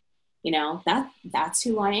 that's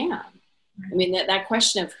who I am. I mean, that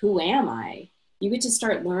question of who am I You get to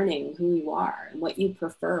start learning who you are and what you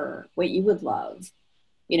prefer, what you would love.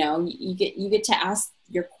 You know, you get to ask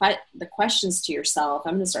the questions to yourself.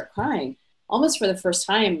 I'm going to start crying almost for the first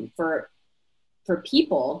time for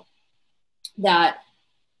people that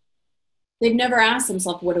they've never asked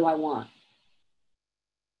themselves, what do I want?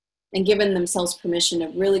 And given themselves permission to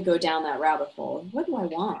really go down that rabbit hole. What do I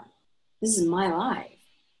want? This is my life.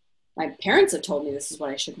 My parents have told me this is what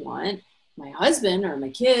I should want. My husband or my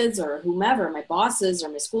kids or whomever, my bosses or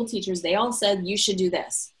my school teachers, they all said, you should do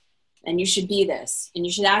this and you should be this and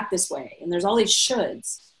you should act this way. And there's all these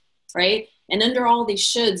shoulds, right? And under all these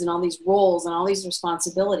shoulds and all these roles and all these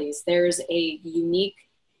responsibilities, there's a unique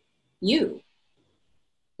you.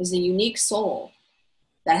 There's a unique soul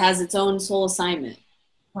that has its own soul assignment.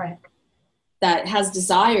 Right. That has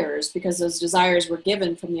desires, because those desires were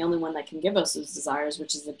given from the only one that can give us those desires,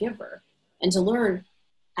 which is the giver. And to learn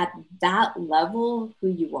at that level who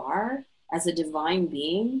you are as a divine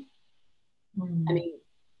being, I mean,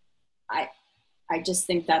 I just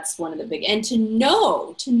think that's one of the big, and to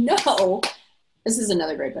know, this is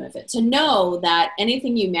another great benefit, to know that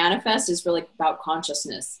anything you manifest is really about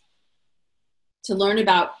consciousness. To learn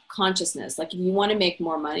about consciousness. Like if you want to make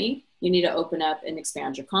more money, you need to open up and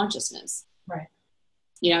expand your consciousness. Right.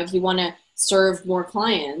 You know, if you want to serve more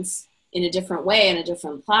clients in a different way, in a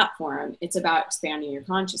different platform, it's about expanding your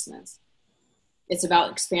consciousness. It's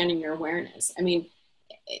about expanding your awareness. I mean,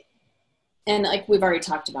 and like we've already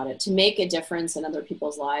talked about it, to make a difference in other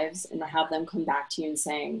people's lives and to have them come back to you and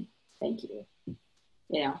saying, thank you.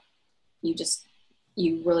 You know,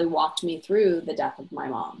 you really walked me through the death of my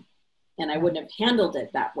mom. And I wouldn't have handled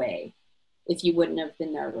it that way if you wouldn't have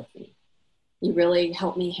been there with me. You really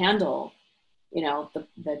helped me handle, you know,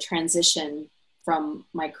 the transition from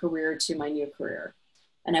my career to my new career.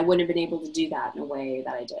 And I wouldn't have been able to do that in a way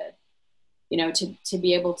that I did. You know, to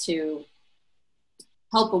be able to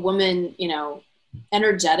help a woman, you know,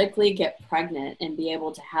 energetically get pregnant and be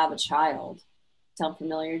able to have a child. Sound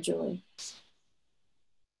familiar, Julie?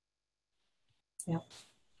 Yep.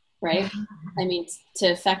 Right? I mean,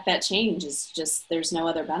 to affect that change is just, there's no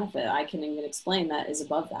other benefit I can even explain that is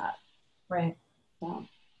above that. Right. So.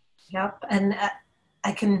 Yep. And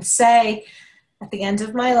I can say at the end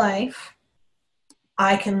of my life,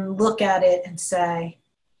 I can look at it and say,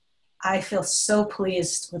 I feel so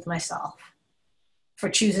pleased with myself for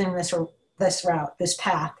choosing this route, this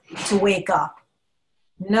path, to wake up.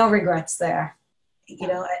 No regrets there. You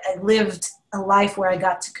know, I lived a life where I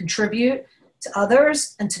got to contribute to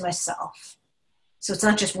others and to myself. So it's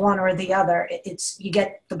not just one or the other. It's you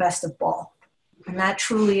get the best of both. And that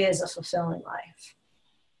truly is a fulfilling life.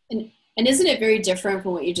 And isn't it very different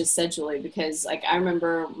from what you just said, Julie? Because like I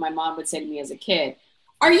remember my mom would say to me as a kid,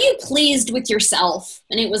 are you pleased with yourself?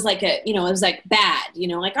 And it was like it was like bad, you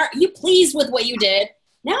know, like, are you pleased with what you did?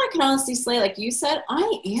 Now I can honestly say, like you said,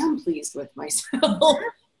 I am pleased with myself.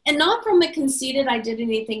 And not from a conceited, I did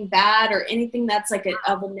anything bad or anything that's like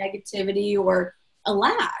of a negativity or a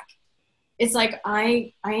lack. It's like,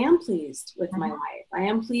 I am pleased with my life. I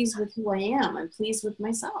am pleased with who I am. I'm pleased with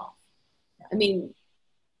myself. I mean,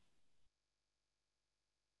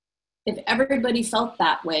 if everybody felt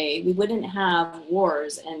that way, we wouldn't have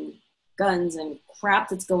wars and guns and crap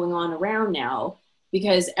that's going on around now,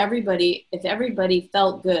 because if everybody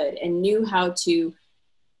felt good and knew how to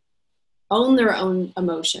own their own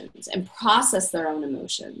emotions and process their own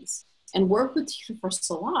emotions and work with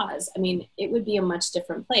universal laws, I mean, it would be a much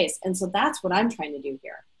different place. And so that's what I'm trying to do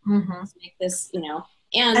here. To make this, you know,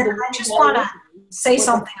 and I just want to say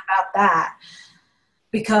something about that,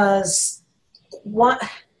 because what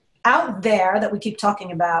out there that we keep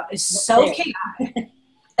talking about is so chaotic.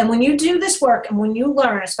 And when you do this work and when you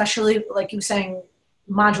learn, especially like you were saying,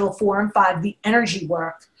 module 4 and 5, the energy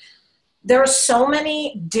work, there are so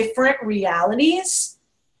many different realities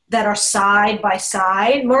that are side by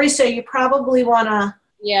side. Marisa, you probably want to...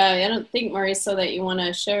 Yeah, I don't think, Marisa, that you want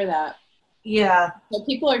to share that. Yeah. So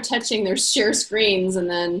people are touching their share screens and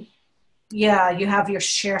then... Yeah, you have your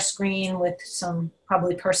share screen with some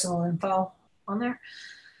probably personal info on there.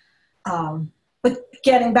 But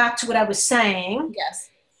getting back to what I was saying. Yes.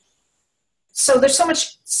 So there's so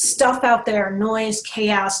much stuff out there, noise,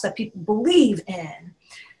 chaos that people believe in.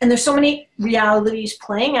 And there's so many realities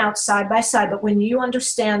playing out side by side. But when you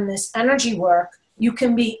understand this energy work, you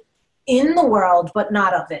can be in the world, but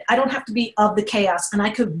not of it. I don't have to be of the chaos. And I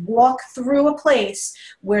could walk through a place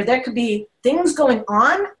where there could be things going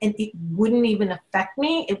on and it wouldn't even affect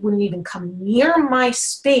me. It wouldn't even come near my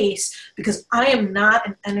space because I am not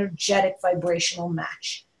an energetic vibrational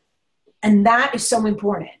match. And that is so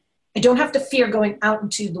important. I don't have to fear going out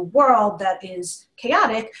into the world that is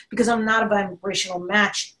chaotic because I'm not a vibrational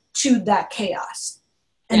match to that chaos.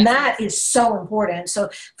 And that is so important. So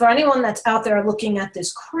for anyone that's out there looking at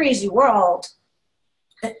this crazy world,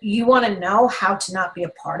 you want to know how to not be a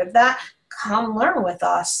part of that, come learn with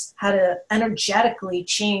us how to energetically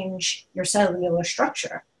change your cellular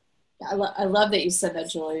structure. I love that you said that,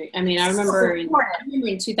 Julie. I mean, I remember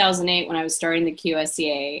in 2008 when I was starting the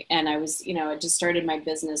QSCA, and I was, I just started my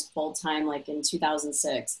business full time, like in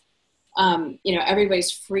 2006.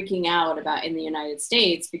 Everybody's freaking out about in the United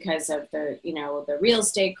States because of the real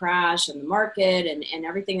estate crash and the market and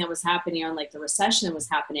everything that was happening on, like the recession that was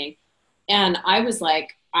happening. And I was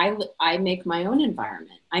like, I make my own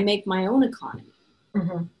environment. I make my own economy.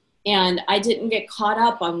 Mm-hmm. And I didn't get caught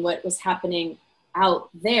up on what was happening out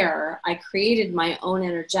there. I created my own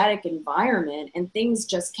energetic environment, and things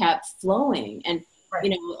just kept flowing. And,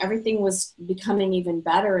 everything was becoming even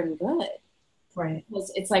better and good. Right.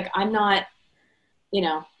 It's like, I'm not,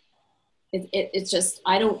 it's just,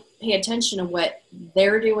 I don't pay attention to what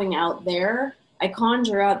they're doing out there. I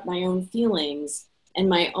conjure up my own feelings and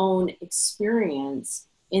my own experience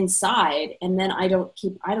inside. And then I don't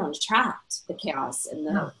attract the chaos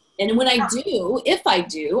and when I do, if I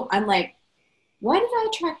do, I'm like, why did I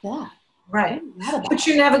attract that? Right. But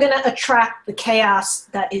you're never going to attract the chaos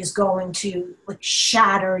that is going to like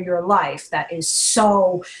shatter your life. That is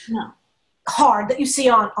so hard that you see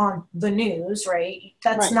on the news, right?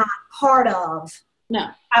 That's not part of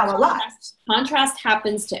our lives. Contrast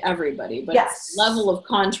happens to everybody, but level of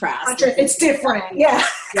contrast. It's different.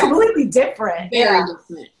 Completely different. Very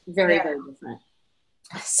different. Very different.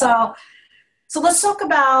 So let's talk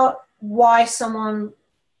about why someone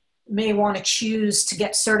may want to choose to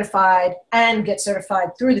get certified and get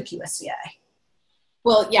certified through the QSCA.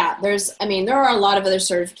 Well, there are a lot of other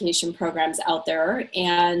certification programs out there,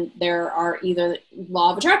 and there are either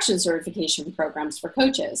law of attraction certification programs for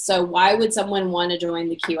coaches. So why would someone want to join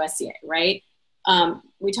the QSCA, right?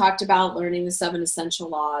 We talked about learning the 7 essential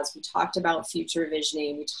laws. We talked about future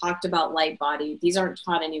visioning. We talked about light body. These aren't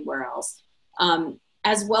taught anywhere else,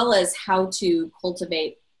 as well as how to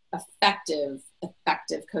cultivate effective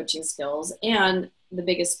coaching skills. And the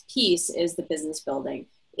biggest piece is the business building.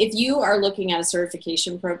 If you are looking at a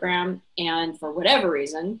certification program and for whatever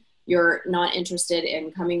reason, you're not interested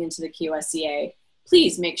in coming into the QSCA,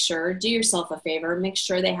 please do yourself a favor, make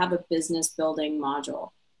sure they have a business building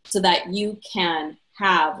module so that you can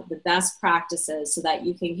have the best practices so that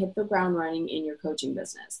you can hit the ground running in your coaching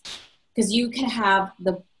business. Because you can have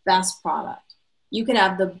the best product. You could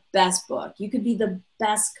have the best book. You could be the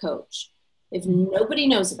best coach. If nobody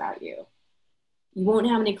knows about you, you won't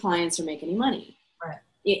have any clients or make any money. Right.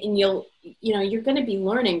 And you're going to be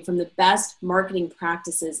learning from the best marketing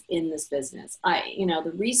practices in this business.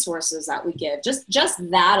 The resources that we give, just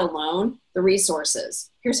that alone, the resources.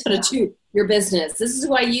 Here's how to do your business. This is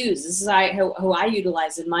who I use. This is who I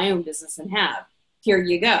utilize in my own business and have. Here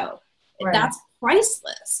you go. Right. That's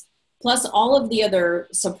priceless. Plus all of the other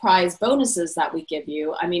surprise bonuses that we give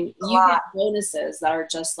you. I mean, you get bonuses that are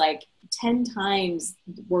just like 10 times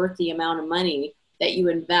worth the amount of money that you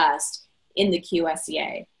invest in the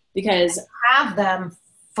QSCA, because have them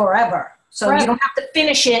forever. So you don't have to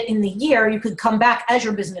finish it in the year. You could come back as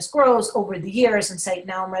your business grows over the years and say,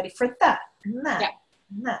 now I'm ready for that and that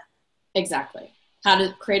and that. Exactly. How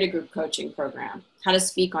to create a group coaching program, how to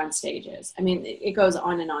speak on stages. I mean, it goes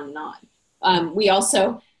on and on and on. We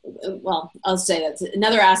also, I'll say that's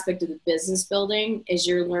another aspect of the business building is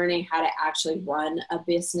you're learning how to actually run a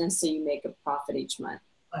business so you make a profit each month.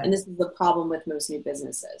 Right. And this is the problem with most new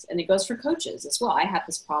businesses. And it goes for coaches as well. I have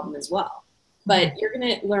this problem as well. But you're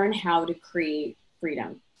going to learn how to create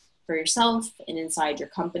freedom for yourself and inside your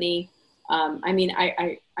company.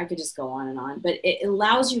 I could just go on and on, but it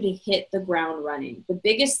allows you to hit the ground running. The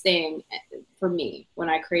biggest thing for me when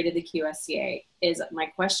I created the QSCA is my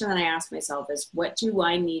question that I ask myself is, what do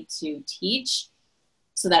I need to teach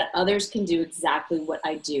so that others can do exactly what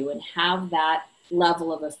I do and have that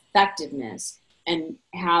level of effectiveness and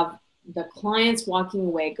have the clients walking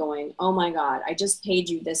away going, oh my God, I just paid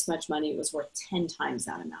you this much money. It was worth 10 times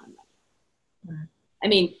that amount of money. Right. I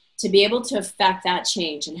mean, to be able to affect that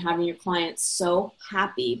change and having your clients so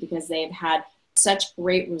happy because they've had such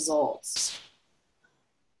great results.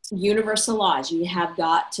 Universal laws, you have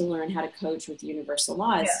got to learn how to coach with universal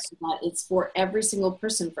laws. Yes. So that it's for every single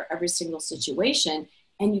person, for every single situation.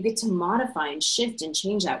 And you get to modify and shift and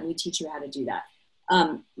change that when we teach you how to do that.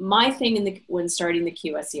 My thing when starting the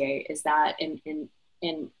QSCA is that,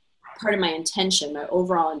 and part of my intention, my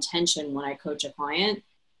overall intention when I coach a client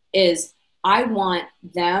is I want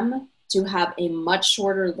them to have a much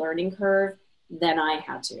shorter learning curve than I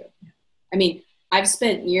had to. I mean, I've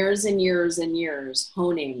spent years and years and years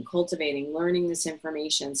honing, cultivating, learning this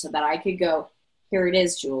information so that I could go, here it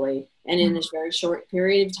is, Julie. And in this very short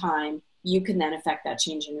period of time, you can then affect that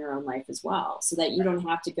change in your own life as well, so that you don't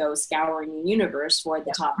have to go scouring the universe for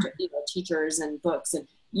the top teachers and books. And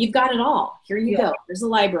you've got it all. Here you go. Here's a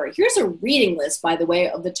library. Here's a reading list, by the way,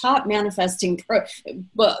 of the top manifesting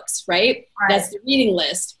books, right? That's the reading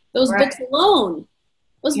list. Those books alone.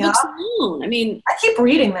 Those books alone. I mean, I keep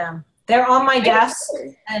reading them. They're on my desk,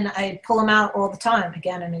 and I pull them out all the time,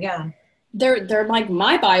 again and again. They're like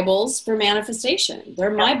my Bibles for manifestation.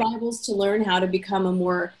 They're my Bibles to learn how to become a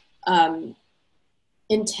more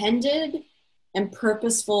intended and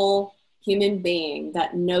purposeful human being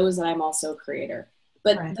that knows that I'm also a creator.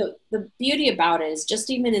 But the beauty about it is, just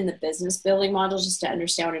even in the business building model, just to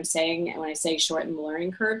understand what I'm saying, and when I say shorten the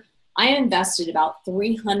learning curve, I invested about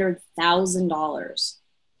 $300,000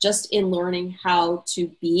 just in learning how to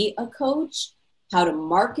be a coach, how to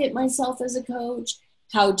market myself as a coach,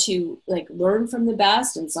 how to like learn from the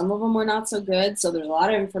best. And some of them were not so good. So there's a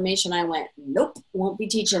lot of information I went, nope, won't be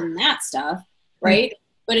teaching that stuff. Right.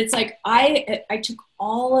 But it's like, I took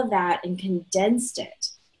all of that and condensed it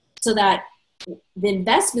so that the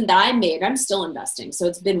investment that I made, I'm still investing. So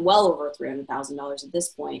it's been well over $300,000 at this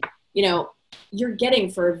point, you know, you're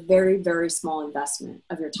getting for a very, very small investment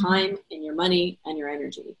of your time and your money and your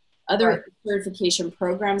energy. Other certification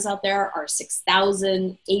programs out there are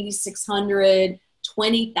 $6,000, $8,600,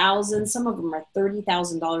 $20,000. Some of them are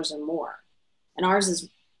 $30,000 or more. And ours is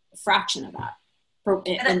a fraction of that.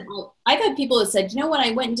 And I've had people that said, you know what,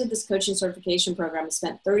 I went and did this coaching certification program and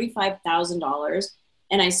spent $35,000,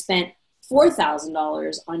 and I spent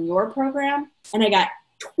 $4,000 on your program, and I got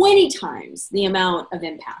 20 times the amount of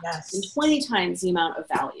impact and 20 times the amount of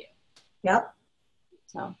value. Yep.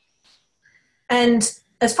 So, and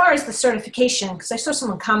as far as the certification, because I saw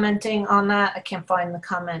someone commenting on that, I can't find the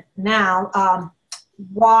comment now.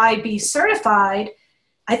 Why be certified?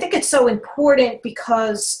 I think it's so important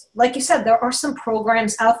because, like you said, there are some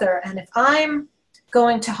programs out there, and if I'm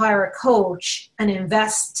going to hire a coach and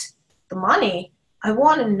invest the money, I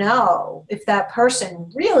want to know if that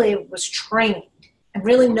person really was trained and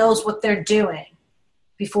really knows what they're doing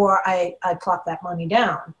before I plop that money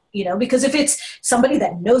down, you know, because if it's somebody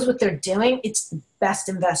that knows what they're doing, it's the best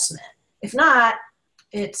investment. If not,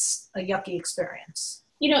 it's a yucky experience.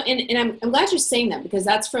 You know, and I'm glad you're saying that, because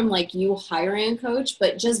that's from like you hiring a coach,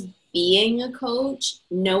 but just being a coach,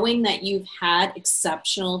 knowing that you've had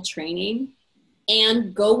exceptional training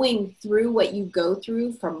and going through what you go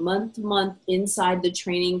through from month to month inside the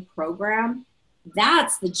training program,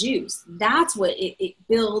 that's the juice. That's what it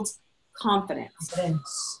builds confidence.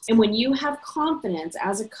 And when you have confidence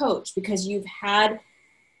as a coach, because you've had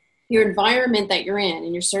your environment that you're in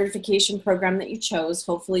and your certification program that you chose,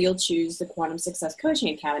 hopefully you'll choose the Quantum Success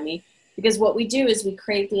Coaching Academy, because what we do is we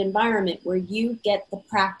create the environment where you get the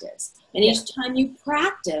practice. And each time you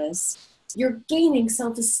practice, you're gaining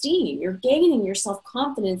self-esteem. You're gaining your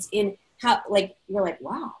self-confidence in how, like, you're like,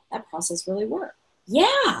 wow, that process really worked.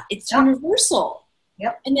 Yeah, it's universal.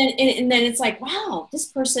 Yep. And then it's like, wow, this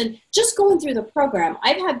person just going through the program.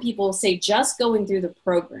 I've had people say just going through the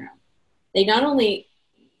program, they not only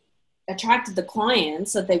attracted the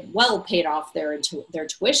clients that they well paid off their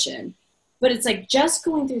tuition, but it's like just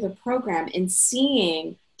going through the program and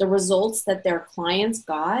seeing the results that their clients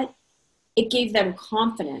got, it gave them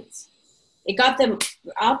confidence. It got them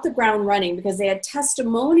out the ground running because they had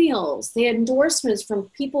testimonials, they had endorsements from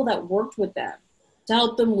people that worked with them to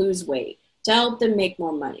help them lose weight, to help them make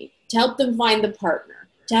more money, to help them find the partner,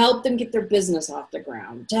 to help them get their business off the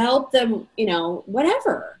ground, to help them, you know,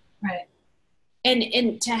 whatever. Right.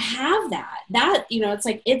 And to have that, you know, it's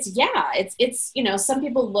like, it's, you know, some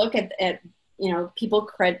people look at you know, people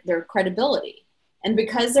their credibility. And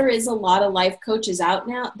because there is a lot of life coaches out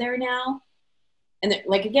there now, and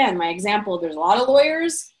like, again, my example, there's a lot of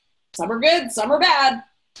lawyers, some are good, some are bad.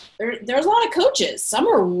 There's a lot of coaches. Some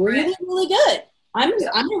are really, really good. I'm going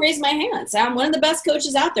to raise my hand. So I'm one of the best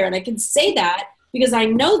coaches out there. And I can say that because I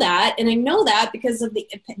know that. And I know that because of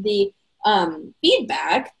the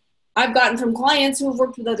feedback I've gotten from clients who have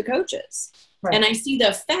worked with other coaches. Right. And I see the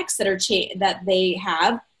effects that they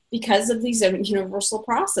have because of these universal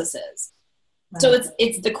processes. Right. So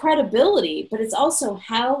it's the credibility, but it's also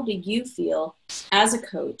how do you feel as a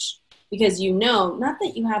coach? Because you know, not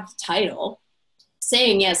that you have the title,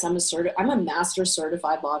 saying, yes, I'm a master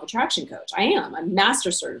certified law of attraction coach. I'm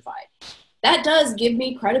master certified. That does give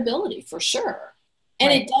me credibility for sure.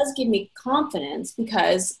 And It does give me confidence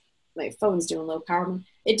because my phone's doing low power.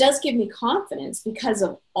 it does give me confidence because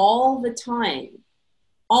of all the time,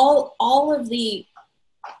 all of the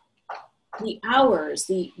hours,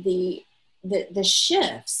 the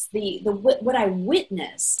shifts, what I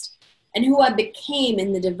witnessed and who I became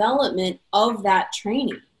in the development of that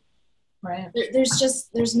training. Right.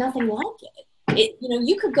 There's nothing like it.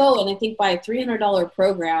 You could go and I think buy a $300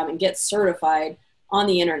 program and get certified on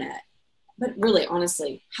the internet. But really,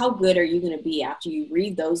 honestly, how good are you going to be after you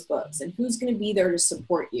read those books? And who's going to be there to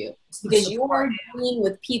support you? Because you are dealing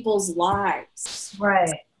with people's lives. Right.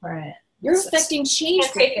 You're affecting change.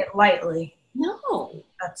 Can't take it lightly. No.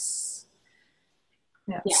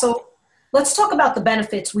 Yeah. So let's talk about the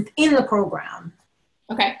benefits within the program.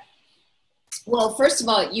 Okay. Well, first of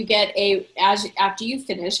all, you get after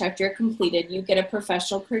you're completed, you get a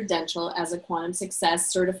professional credential as a quantum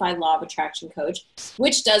success certified law of attraction coach,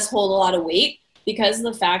 which does hold a lot of weight because of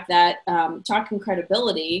the fact that talking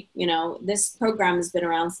credibility, this program has been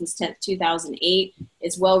around since 2008.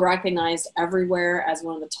 It's well recognized everywhere as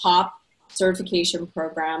one of the top certification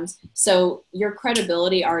programs. So your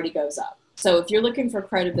credibility already goes up. So if you're looking for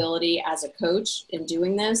credibility as a coach in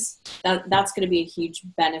doing this, that's going to be a huge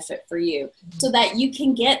benefit for you so that you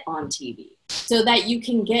can get on TV, so that you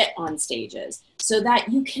can get on stages, so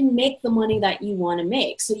that you can make the money that you want to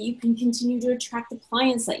make, so you can continue to attract the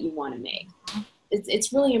clients that you want to make.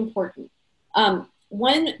 It's really important.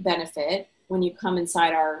 One benefit when you come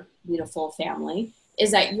inside our beautiful family is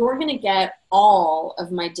that you're going to get all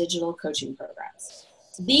of my digital coaching programs.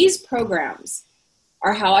 These programs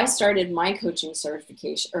are how I started my coaching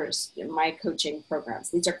certification or my coaching programs.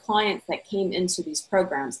 These are clients that came into these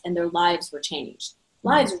programs and their lives were changed.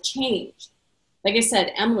 Lives are changed. Like I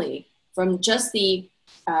said, Emily, from just the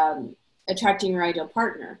attracting your ideal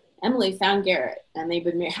partner, Emily found Garrett and they've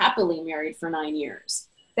been happily married for 9 years.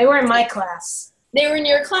 They were in my class. They were in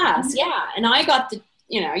your class, yeah. And I got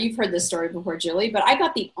you've heard this story before, Julie, but I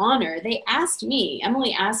got the honor. Emily asked me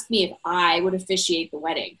if I would officiate the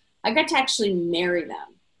wedding. I got to actually marry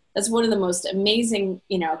them. That's one of the most amazing,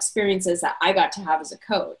 experiences that I got to have as a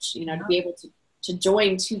coach, to be able to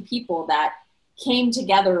join two people that came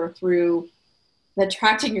together through the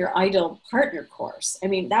Attracting Your Ideal Partner course. I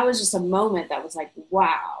mean, that was just a moment that was like,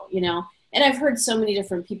 wow, and I've heard so many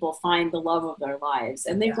different people find the love of their lives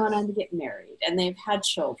and they've gone on to get married and they've had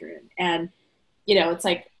children. And, it's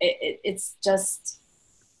like, it's just,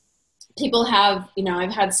 people have,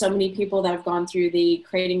 I've had so many people that have gone through the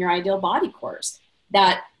Creating Your Ideal Body course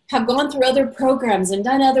that have gone through other programs and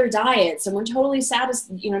done other diets and were totally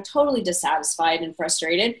totally dissatisfied and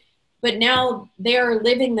frustrated. But now they're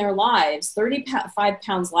living their lives 35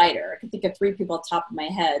 pounds lighter. I can think of 3 people off the top of my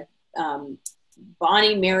head,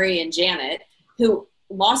 Bonnie, Mary, and Janet, who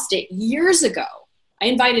lost it years ago. I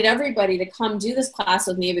invited everybody to come do this class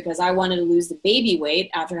with me because I wanted to lose the baby weight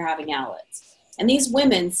after having Alex. And these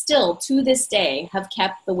women still, to this day, have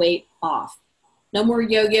kept the weight off. No more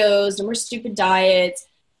yo-yos, no more stupid diets.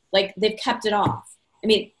 Like, they've kept it off. I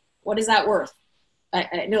mean, what is that worth?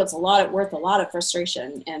 I know it's worth a lot of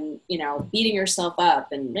frustration and, beating yourself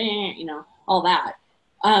up and, all that.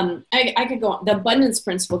 I could go on. The Abundance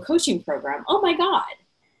Principle coaching program. Oh, my God.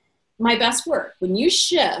 My best work. When you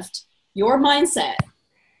shift your mindset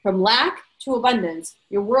from lack to abundance,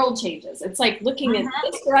 your world changes. It's like looking in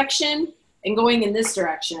this direction and going in this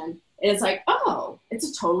direction. And it's like, oh, it's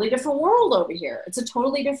a totally different world over here. It's a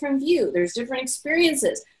totally different view. There's different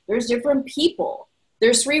experiences. There's different people.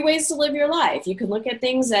 There's 3 ways to live your life. You can look at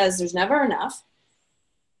things as there's never enough.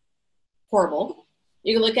 Horrible.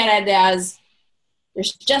 You can look at it as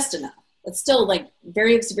there's just enough. It's still like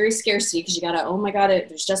very, very scarcity because you got to, oh my God,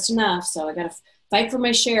 there's just enough. So I got to fight for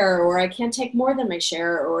my share, or I can't take more than my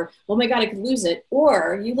share, or, oh my God, I could lose it.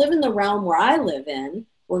 Or you live in the realm where I live in,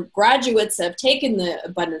 where graduates have taken the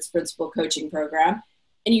Abundance Principle coaching program,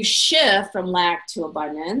 and you shift from lack to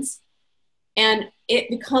abundance, and it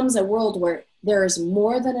becomes a world where there is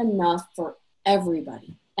more than enough for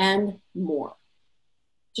everybody and more.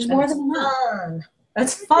 There's more than enough. Fun.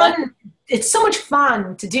 That's fun. What? It's so much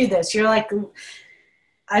fun to do this. You're like,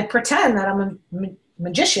 I pretend that I'm a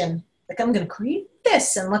magician. Like, I'm going to create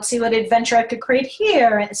this, and let's see what adventure I could create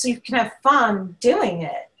here. And so you can have fun doing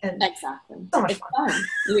it. And exactly. So much it's fun.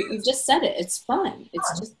 You just said it. It's fun.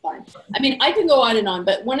 It's just fun. I mean, I can go on and on,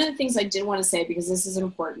 but one of the things I did want to say, because this is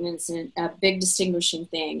important, and it's a big distinguishing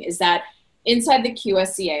thing, is that inside the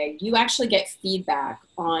QSCA, you actually get feedback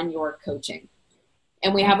on your coaching.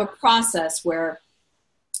 And we have a process where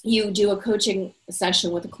you do a coaching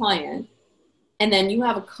session with a client, and then you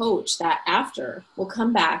have a coach that after will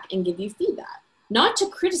come back and give you feedback, not to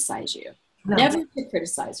criticize you, never to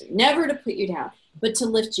criticize you, never to put you down, but to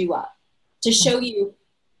lift you up, to show you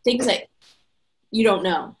things that you don't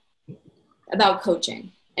know about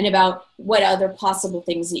coaching and about what other possible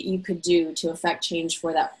things that you could do to affect change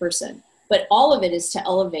for that person. But all of it is to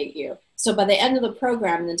elevate you. So by the end of the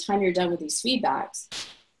program, and the time you're done with these feedbacks,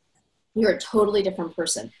 you're a totally different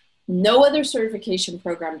person. No other certification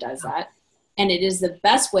program does that. And it is the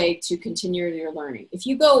best way to continue your learning. If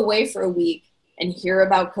you go away for a week and hear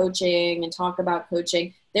about coaching and talk about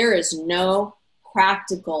coaching, there is no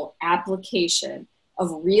practical application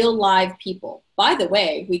of real live people. By the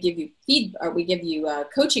way, we give you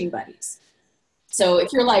coaching buddies. So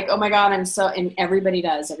if you're like, oh my God, and everybody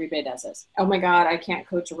does this. Oh my God, I can't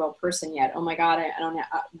coach a real person yet. Oh my God, I don't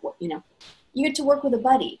know, you get to work with a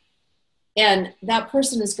buddy. And that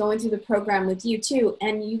person is going through the program with you too.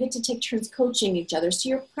 And you get to take turns coaching each other. So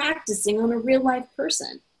you're practicing on a real life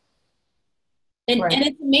person. And, Right. and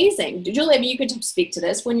it's amazing. Julie, I mean, you could speak to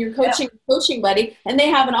this when you're coaching a coaching buddy and they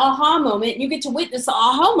have an aha moment. You get to witness the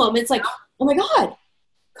aha moment. It's like, oh my God,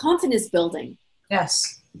 confidence building.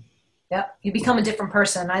 Yes. Yep. You become a different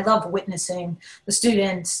person. I love witnessing the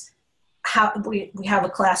students. How we have a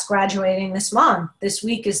class graduating this month. This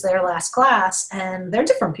week is their last class, and they're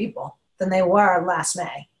different people than they were last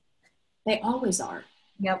May. They always are.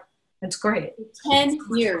 Yep. It's great. 10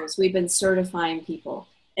 years we've been certifying people.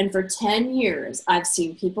 And for 10 years, I've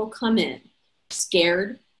seen people come in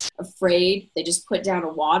scared, afraid. They just put down a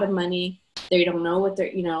wad of money. They don't know what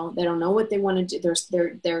they don't know what they want to do.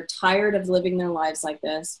 They're tired of living their lives like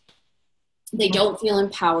this. They don't feel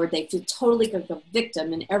empowered. They feel totally like a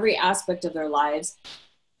victim in every aspect of their lives.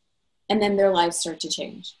 And then their lives start to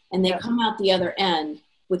change. And they come out the other end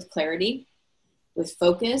with clarity, with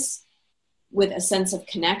focus, with a sense of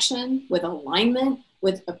connection, with alignment,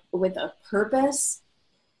 with a purpose,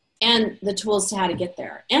 and the tools to how to get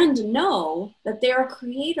there. And to know that they're a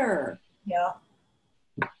creator. Yeah.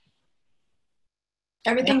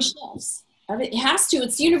 Everything shifts. It has to.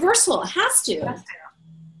 It's universal. It has to.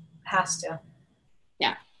 Has to.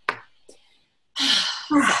 Yeah.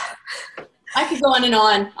 I could go on and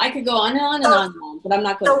on. I could go on and on and on, but I'm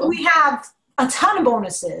not going to. So we have a ton of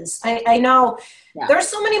bonuses. I know there are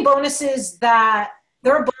so many bonuses that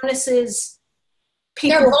there are bonuses.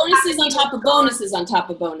 There are bonuses on top of bonuses on top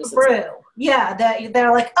of bonuses. True. Yeah,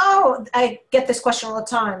 they're like, oh, I get this question all the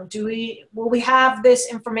time. Will we have this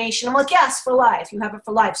information? I'm like, yes, for life. You have it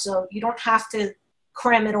for life. So you don't have to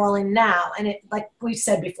cram it all in now. And it, like we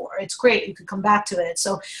said before, it's great. You can come back to it.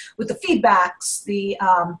 So with the feedbacks, the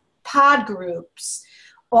pod groups,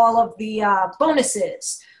 all of the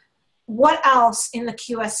bonuses, what else in the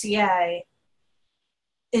QSCA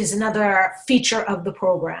is another feature of the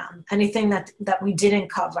program? Anything that we didn't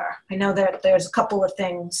cover? I know that there's a couple of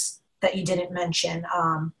things that you didn't mention.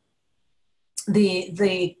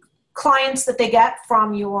 The clients that they get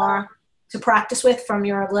from to practice with from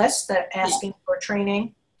your list that are asking for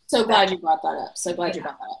training. So glad you brought that up. So glad you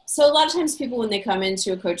brought that up. So a lot of times people, when they come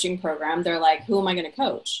into a coaching program, they're like, who am I going to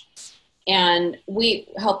coach? And we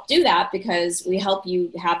help do that because we help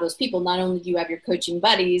you have those people. Not only do you have your coaching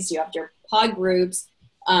buddies, you have your pod groups.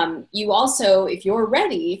 You also, if you're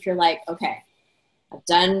ready, if you're like, okay, I've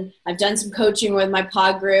done some coaching with my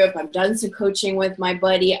pod group. I've done some coaching with my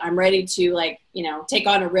buddy. I'm ready to take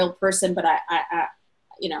on a real person, but I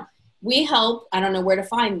we help. I don't know where to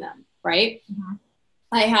find them. Right. Mm-hmm.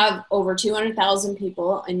 I have over 200,000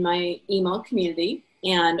 people in my email community.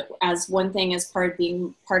 And as one thing, as part of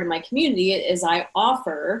being part of my community, is I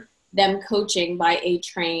offer them coaching by a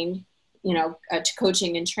trained,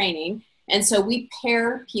 coaching and training. And so we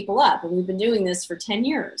pair people up, and we've been doing this for 10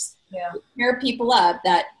 years. Yeah. We pair people up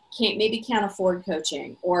that can't afford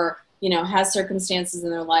coaching, or, has circumstances in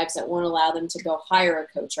their lives that won't allow them to go hire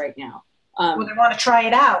a coach right now. Well, they want to try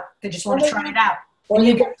it out. They just want to try it out. Or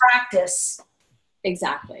you get practice.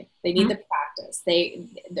 Exactly. They need the practice. They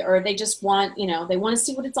just want, they want to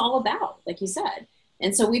see what it's all about, like you said.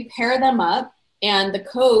 And so we pair them up, and the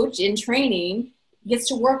coach in training gets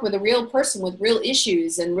to work with a real person with real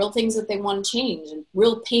issues and real things that they want to change and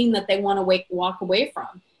real pain that they want to walk away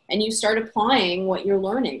from. And you start applying what you're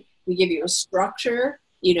learning. We give you a structure,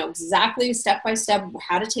 exactly step by step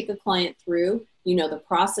how to take a client through, the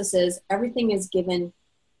processes, everything is given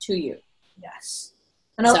to you. Yes.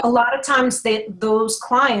 And a lot of times those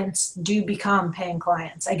clients do become paying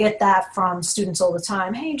clients. I get that from students all the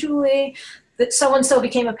time. Hey, Julie, that so-and-so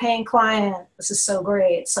became a paying client. This is so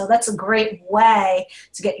great. So that's a great way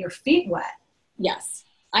to get your feet wet. Yes.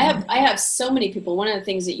 I have so many people. One of the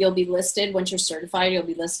things that you'll be listed once you're certified, you'll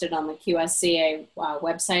be listed on the QSCA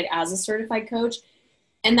website as a certified coach.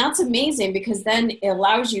 And that's amazing because then it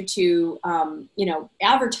allows you to,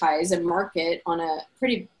 advertise and market on a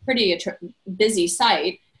pretty busy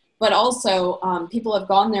site but also people have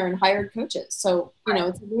gone there and hired coaches. So, you know,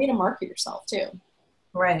 it's a way to market yourself too.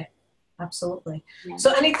 Right. Absolutely. Yeah.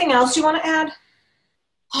 So anything else you want to add?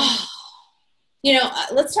 You know,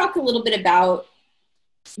 let's talk a little bit about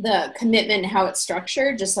the commitment and how it's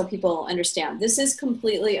structured, just so people understand. This is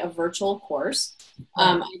completely a virtual course.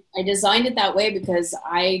 I designed it that way because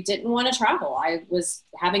I didn't want to travel. I was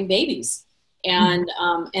having babies. And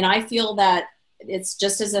I feel that it's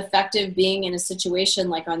just as effective being in a situation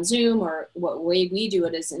like on Zoom, or what way we do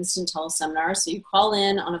it is instant teleseminar. So you call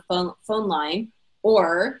in on a phone line,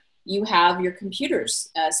 or you have your computer's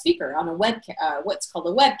speaker on a what's called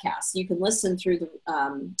a webcast. You can listen through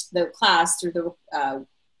the class through the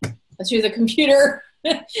computer,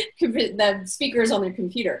 the speakers on their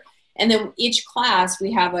computer. And then each class,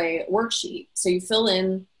 we have a worksheet. So you fill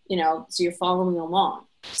in, you know, so you're following along.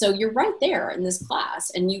 So you're right there in this class,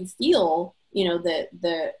 and you feel, you know,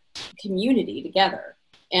 the community together.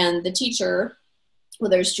 And the teacher,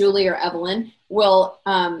 whether it's Julie or Evelyn, will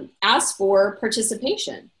ask for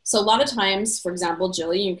participation. So a lot of times, for example,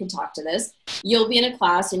 Julie, you can talk to this, you'll be in a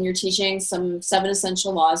class and you're teaching some 7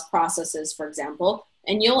 essential laws processes, for example,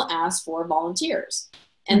 and you'll ask for volunteers.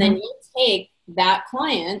 And then you'll take that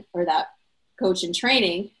client or that coach in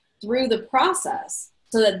training through the process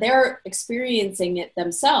so that they're experiencing it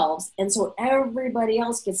themselves. And so everybody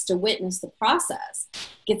else gets to witness the process,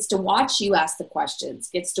 gets to watch you ask the questions,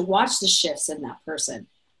 gets to watch the shifts in that person.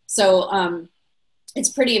 So it's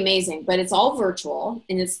pretty amazing, but it's all virtual,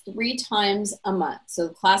 and it's 3 times a month. So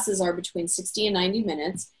the classes are between 60 and 90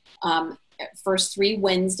 minutes. First 3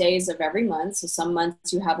 Wednesdays of every month. So some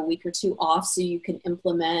months you have a week or 2 off so you can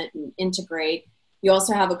implement and integrate. You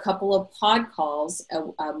also have a couple of pod calls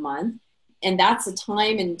a month. And that's a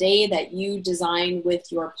time and day that you design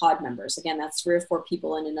with your pod members. Again, that's 3 or 4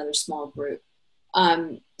 people in another small group.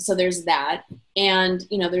 So there's that. And,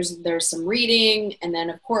 you know, there's some reading. And then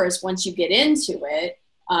of course, once you get into it,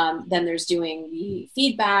 then there's doing the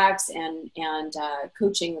feedbacks and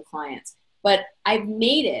coaching the clients. But I've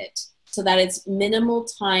made it so that it's minimal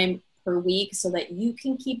time per week so that you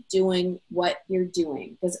can keep doing what you're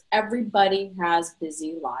doing, because everybody has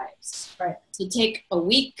busy lives. Right. So take a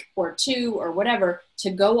week or 2 or whatever to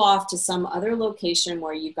go off to some other location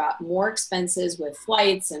where you've got more expenses with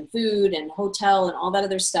flights and food and hotel and all that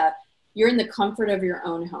other stuff. You're in the comfort of your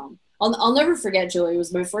own home. I'll never forget, Julie, it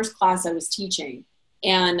was my first class I was teaching.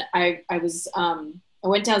 And I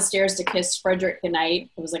went downstairs to kiss Frederick goodnight.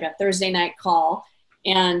 It was like a Thursday night call.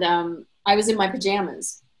 And I was in my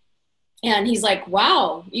pajamas. And he's like,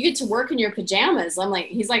 wow, you get to work in your pajamas.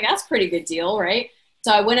 He's like, that's a pretty good deal, right?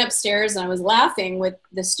 So I went upstairs and I was laughing with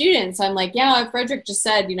the students. I'm like, yeah, Frederick just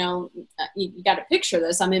said, you know, you got to picture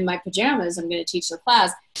this. I'm in my pajamas. I'm going to teach the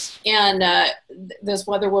class. And this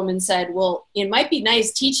other woman said, well, it might be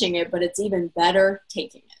nice teaching it, but it's even better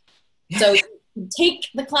taking it. So you take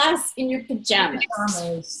the class in your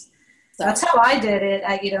pajamas. So. That's how I did it.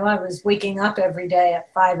 I was waking up every day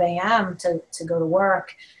at 5 a.m. to go to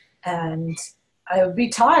work. And I would be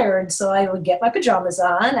tired, so I would get my pajamas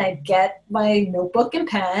on, I'd get my notebook and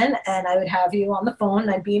pen, and I would have you on the phone,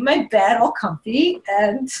 and I'd be in my bed all comfy,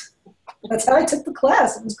 and that's how I took the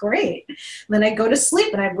class. It was great. And then I'd go to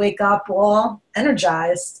sleep, and I'd wake up all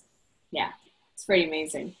energized. Yeah, it's pretty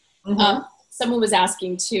amazing. Someone was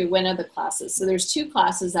asking, too, when are the classes? So there's 2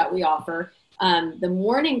 classes that we offer. The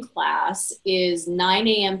morning class is 9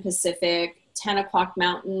 a.m. Pacific, 10 o'clock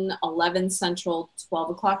Mountain, 11 Central, 12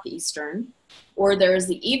 o'clock Eastern. Or there's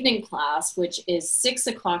the evening class, which is 6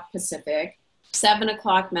 o'clock Pacific, 7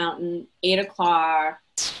 o'clock Mountain, 8 o'clock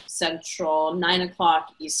Central, 9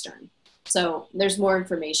 o'clock Eastern. So there's more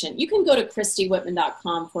information. You can go to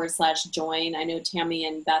christywhitman.com/join. I know Tammy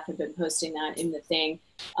and Beth have been posting that in the thing.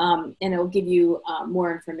 And it'll give you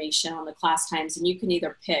more information on the class times, and you can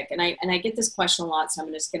either pick. And I get this question a lot, so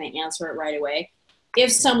I'm just going to answer it right away. If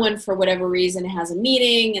someone, for whatever reason, has a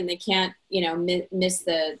meeting and they can't, miss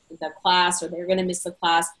the class, or they're going to miss the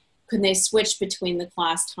class, can they switch between the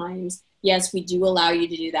class times? Yes, we do allow you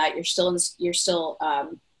to do that. You're still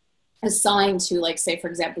assigned to, like, say, for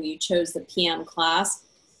example, you chose the PM class.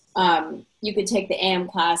 You could take the AM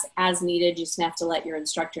class as needed. You just have to let your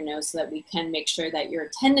instructor know so that we can make sure that your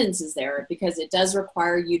attendance is there, because it does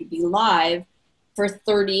require you to be live for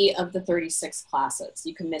 30 of the 36 classes.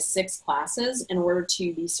 You can miss 6 classes in order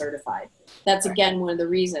to be certified. That's, again, one of the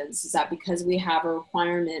reasons, is that because we have a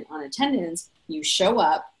requirement on attendance, you show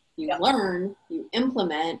up, you learn, you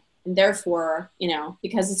implement, and therefore,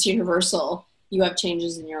 because it's universal, you have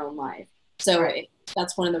changes in your own life. So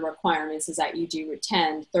that's one of the requirements, is that you do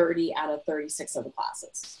attend 30 out of 36 of the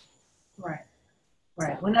classes. Right.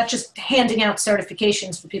 Right. We're not just handing out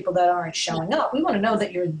certifications for people that aren't showing up. We want to know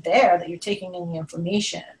that you're there, that you're taking in the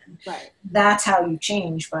information. Right. That's how you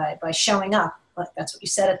change, by showing up. Like that's what you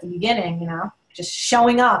said at the beginning, just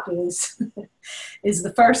showing up is is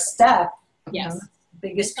the first step. Yes.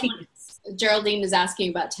 Biggest piece. Geraldine is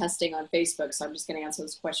asking about testing on Facebook, so I'm just going to answer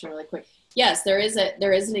this question really quick. Yes, there is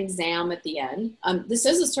an exam at the end. This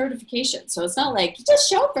is a certification, so it's not like you just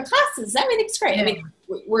show up for classes, everything's great. Yeah. I mean,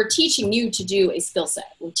 we're teaching you to do a skill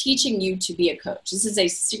set. We're teaching you to be a coach. This is a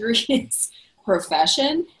serious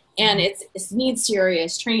profession, and it needs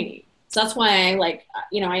serious training. So that's why I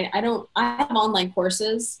have online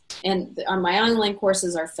courses, and my online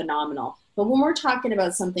courses are phenomenal. But when we're talking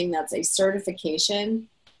about something that's a certification,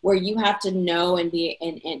 where you have to know and be,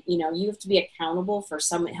 and you have to be accountable for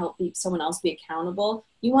someone else be accountable.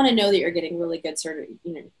 You want to know that you're getting really good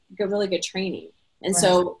really good training. And Right.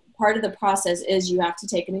 So part of the process is you have to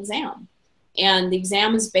take an exam, and the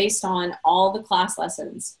exam is based on all the class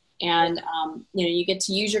lessons, and you get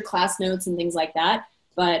to use your class notes and things like that.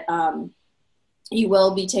 But you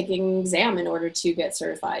will be taking an exam in order to get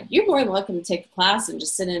certified. You're more than welcome to take the class and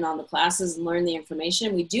just sit in on the classes and learn the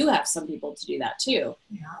information. We do have some people to do that too.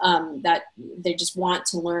 Yeah. That they just want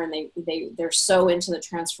to learn. They're so into the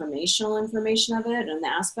transformational information of it and the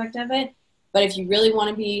aspect of it. But if you really want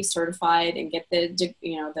to be certified and get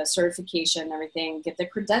the certification and everything, get the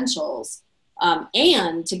credentials,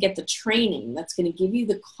 and to get the training that's going to give you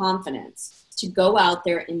the confidence to go out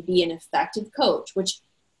there and be an effective coach, which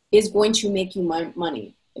is going to make you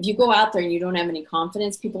money. If you go out there and you don't have any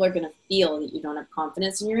confidence, people are going to feel that you don't have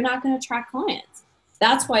confidence, and you're not going to attract clients.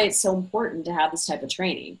 That's why it's so important to have this type of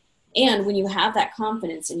training. And when you have that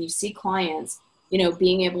confidence and you see clients,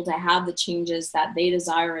 being able to have the changes that they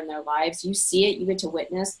desire in their lives, you see it, you get to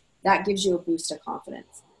witness, that gives you a boost of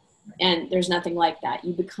confidence. And there's nothing like that.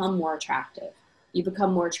 You become more attractive. You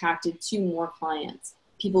become more attracted to more clients.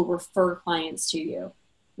 People refer clients to you.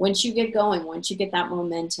 Once you get going, once you get that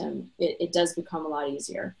momentum, it does become a lot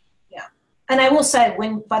easier. Yeah. And I will say,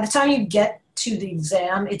 by the time you get to the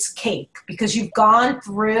exam, it's cake, because you've gone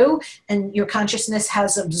through and your consciousness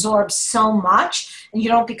has absorbed so much, and you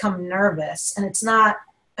don't become nervous. And it's not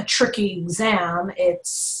a tricky exam.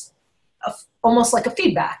 It's almost like a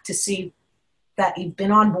feedback to see that you've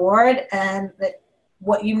been on board and that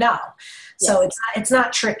what you know. So it's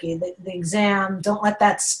not tricky. The exam, don't let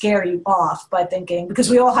that scare you off by thinking, because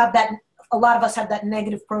we all have that, a lot of us have that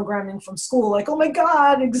negative programming from school, like, oh my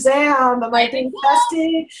God, exam, am I being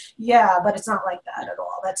tested? Yeah, but it's not like that at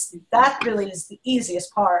all. That really is the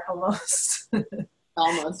easiest part, almost.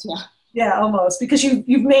 Almost, yeah. Yeah, almost, because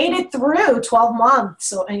you've made it through 12 months.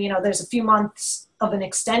 So, and there's a few months of an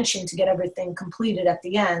extension to get everything completed at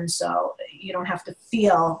the end. So you don't have to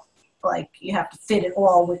feel like you have to fit it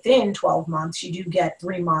all within 12 months. You do get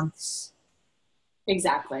 3 months.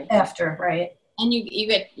 Exactly. After, right? And you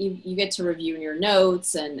get to review your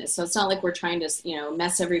notes, and so it's not like we're trying to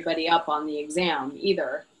mess everybody up on the exam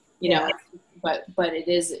either. But it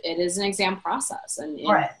is an exam process, and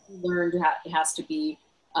right. Learned it has to be.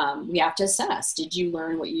 We have to assess. Did you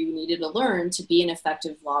learn what you needed to learn to be an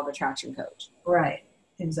effective law of attraction coach? Right.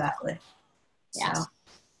 Exactly. Yeah.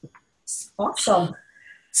 So, awesome.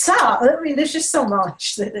 So, I mean, there's just so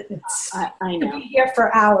much that I know. Be here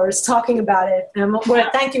for hours talking about it. And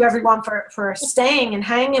thank you, everyone, for staying and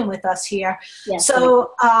hanging with us here. Yes,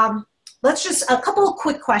 so let's just, a couple of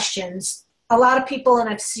quick questions. A lot of people, and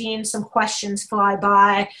I've seen some questions fly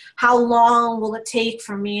by, how long will it take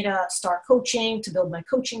for me to start coaching, to build my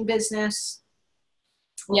coaching business?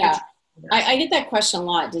 Yeah, I get that question a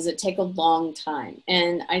lot. Does it take a long time?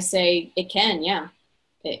 And I say it can, yeah.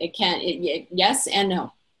 It can. Yes and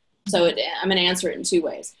no. So I'm going to answer it in two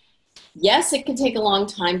ways. Yes, it can take a long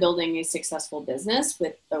time building a successful business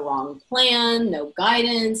with the wrong plan, no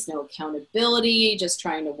guidance, no accountability, just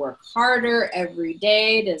trying to work harder every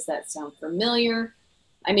day. Does that sound familiar?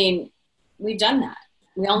 I mean, we've done that.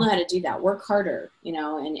 We all know how to do that. Work harder,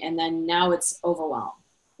 and then now it's overwhelmed,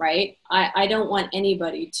 right? I don't want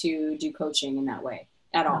anybody to do coaching in that way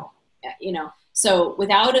at all, So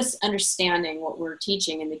without us understanding what we're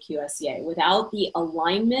teaching in the QSCA, without the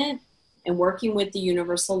alignment and working with the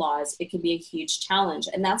universal laws, it can be a huge challenge.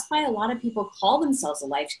 And that's why a lot of people call themselves a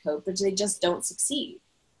life coach, but they just don't succeed,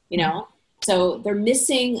 So they're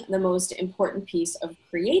missing the most important piece of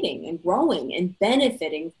creating and growing and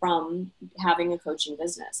benefiting from having a coaching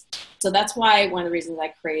business. So that's why one of the reasons I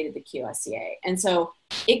created the QSCA. And so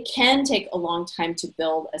it can take a long time to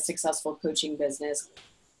build a successful coaching business,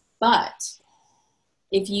 but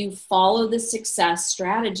if you follow the success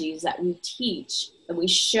strategies that we teach, that we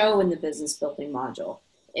show in the business building module,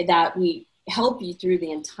 that we help you through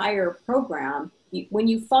the entire program. When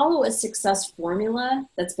you follow a success formula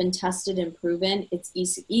that's been tested and proven, it's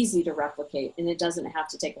easy to replicate, and it doesn't have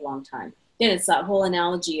to take a long time. Again, it's that whole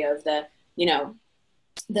analogy of the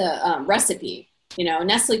recipe.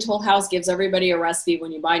 Nestle Toll House gives everybody a recipe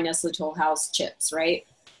when you buy Nestle Toll House chips, right?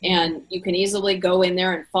 And you can easily go in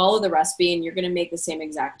there and follow the recipe, and you're going to make the same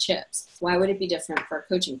exact chips. Why would it be different for a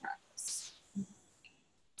coaching practice?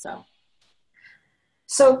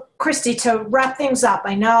 So, Christy, to wrap things up,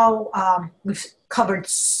 I know we've covered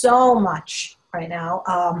so much right now,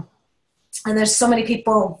 and there's so many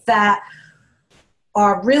people that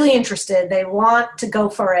are really interested. They want to go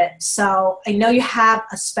for it. So I know you have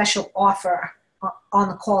a special offer on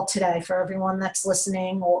the call today for everyone that's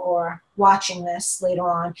listening or watching this later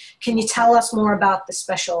on. Can you tell us more about the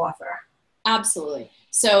special offer? Absolutely.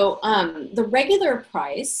 So the regular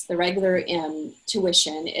price, the regular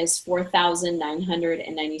tuition is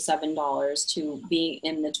 $4,997 to be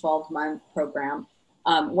in the 12-month program.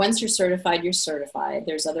 Once you're certified, you're certified.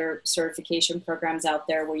 There's other certification programs out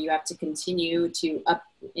there where you have to continue to up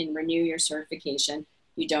and renew your certification.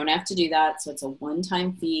 You don't have to do that. So it's a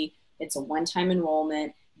one-time fee. It's a one-time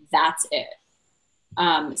enrollment. That's it.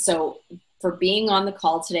 So for being on the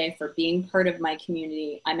call today, for being part of my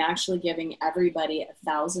community, I'm actually giving everybody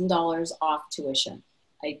 $1,000 off tuition.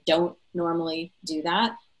 I don't normally do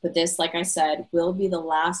that, but this, like I said, will be the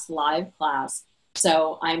last live class.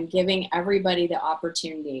 So I'm giving everybody the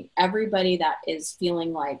opportunity, everybody that is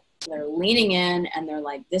feeling like they're leaning in and they're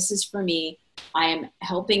like, this is for me. I am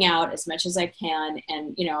helping out as much as I can.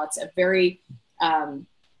 And, it's a very,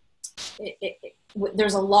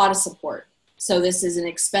 there's a lot of support. So this is an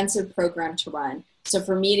expensive program to run. So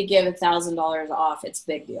for me to give $1,000 off, it's a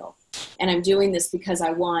big deal. And I'm doing this because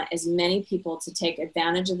I want as many people to take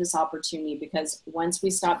advantage of this opportunity, because once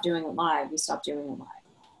we stop doing it live, we stop doing it live.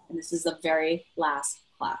 And this is the very last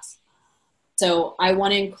class. So I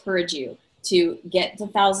want to encourage you to get the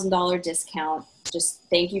 $1,000 discount. Just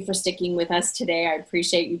thank you for sticking with us today. I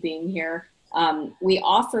appreciate you being here. We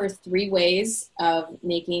offer 3 ways of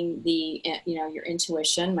making your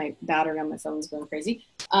intuition. My battery on my phone is going crazy.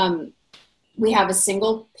 We have a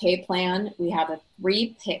single pay plan. We have a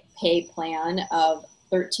 3 pay plan of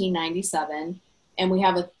 $1,397, and we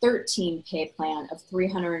have a 13 pay plan of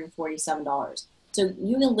 $347. So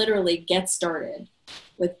you can literally get started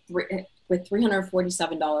with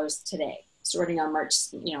 $347 today, starting on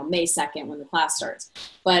May 2nd when the class starts.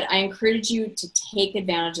 But I encourage you to take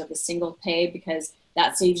advantage of the single pay, because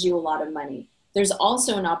that saves you a lot of money. There's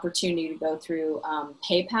also an opportunity to go through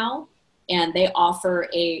PayPal, and they offer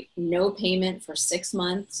a no payment for 6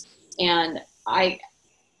 months. And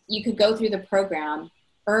you could go through the program,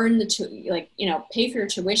 earn pay for your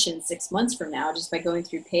tuition 6 months from now just by going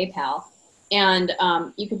through PayPal. And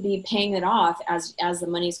you could be paying it off as the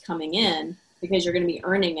money's coming in, because you're going to be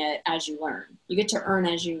earning it as you learn. You get to earn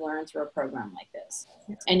as you learn through a program like this.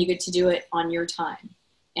 And you get to do it on your time.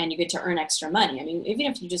 And you get to earn extra money. I mean, even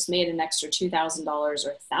if you just made an extra $2,000 or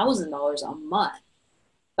 $1,000 a month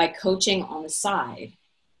by coaching on the side,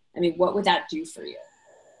 I mean, what would that do for you?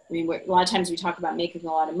 I mean, a lot of times we talk about making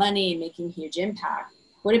a lot of money and making huge impact.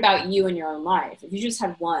 What about you in your own life? If you just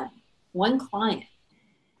had one client,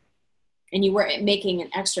 and you were making an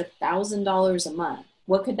extra $1,000 a month,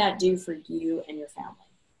 what could that do for you and your family?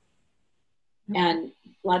 And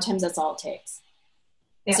a lot of times that's all it takes.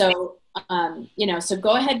 Yeah. So, so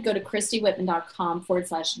go ahead, go to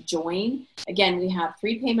ChristyWhitman.com/join. Again, we have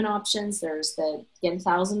 3 payment options. There's get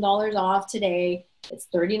 $1,000 off today. It's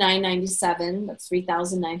 $39.97. That's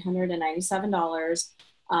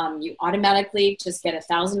 $3,997. You automatically just get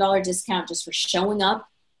 $1,000 discount just for showing up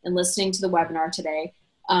and listening to the webinar today.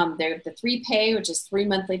 There's the 3 pay, which is 3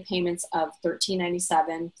 monthly payments of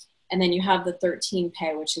 $1,397. And then you have the 13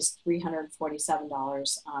 pay, which is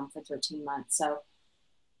 $347 for 13 months. So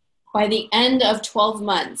by the end of 12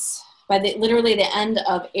 months, literally the end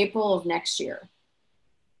of April of next year,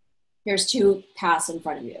 here's 2 paths in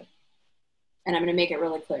front of you. And I'm going to make it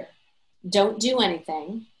really clear. Don't do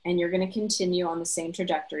anything, and you're going to continue on the same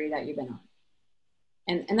trajectory that you've been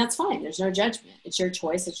on. And that's fine. There's no judgment. It's your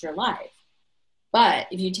choice. It's your life. But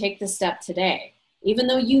if you take the step today, even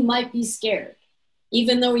though you might be scared,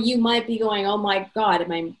 even though you might be going, oh my God,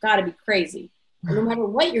 am I got to be crazy? And no matter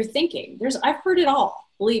what you're thinking, I've heard it all,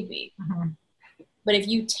 believe me. But if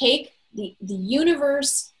you take the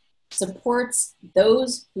universe supports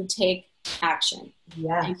those who take action.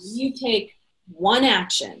 Yes. And you take one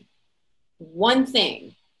action, one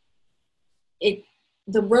thing,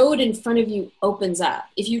 the road in front of you opens up.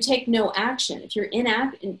 If you take no action, if you're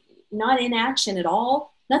not in action at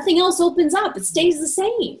all, nothing else opens up. It stays the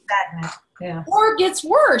same. Yeah. Or it gets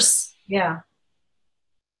worse. Yeah.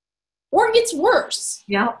 Or it gets worse.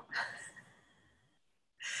 Yep.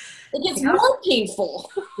 It gets more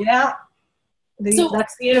painful. Yeah.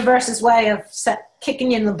 That's the universe's way of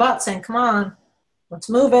kicking you in the butt, saying, come on, let's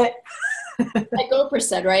move it. Like Oprah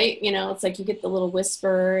said, right? You know, it's like you get the little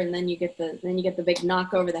whisper and then you get the big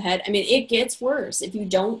knock over the head. I mean, it gets worse if you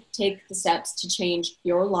don't take the steps to change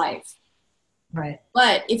your life. Right.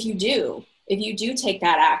 But if you do take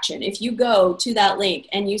that action, if you go to that link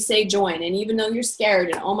and you say join, and even though you're scared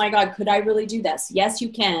and, oh my God, could I really do this? Yes, you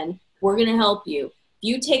can. We're going to help you. If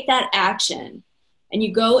you take that action and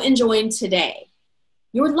you go and join today,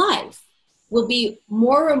 your life will be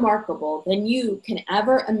more remarkable than you can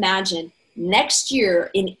ever imagine next year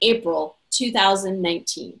in April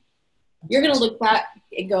 2019. You're going to look back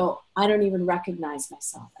and go, I don't even recognize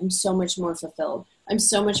myself. I'm so much more fulfilled. I'm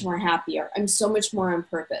so much more happier. I'm so much more on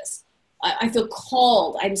purpose. I feel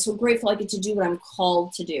called. I'm so grateful I get to do what I'm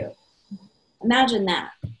called to do. Imagine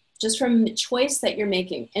that. Just from the choice that you're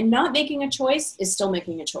making. And not making a choice is still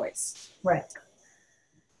making a choice. Right.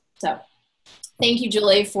 So thank you,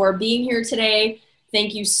 Julie, for being here today.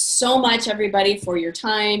 Thank you so much, everybody, for your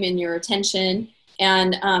time and your attention.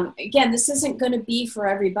 And again, this isn't going to be for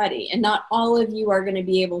everybody, and not all of you are going to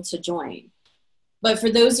be able to join. But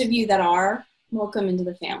for those of you that are, welcome into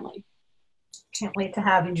the family. Can't wait to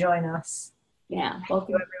have you join us. Yeah,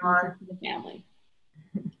 welcome everyone to the family.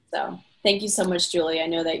 So thank you so much, Julie. I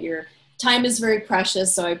know that your time is very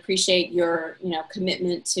precious, so I appreciate your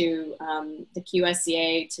commitment to the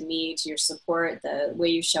QSCA, to me, to your support, the way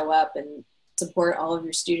you show up and support all of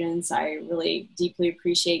your students. I really deeply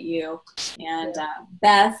appreciate you. And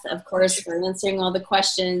Beth, of course, for answering all the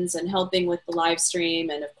questions and helping with the live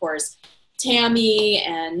stream. And of course, Tammy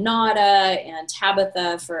and Nada and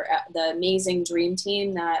Tabitha for the amazing dream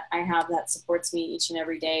team that I have that supports me each and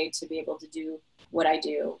every day to be able to do what I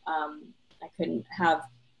do. I couldn't have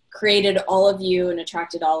created all of you and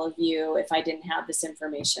attracted all of you if I didn't have this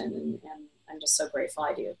information. And I'm just so grateful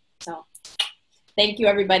I do. So thank you,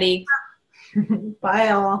 everybody. Bye,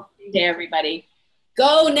 all. Good day, everybody.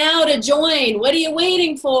 Go now to join. What are you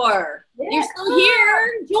waiting for? Yeah. You're still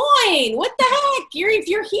here. Join. What the heck? If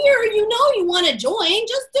you're here, you know you want to join.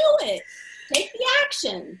 Just do it. Take the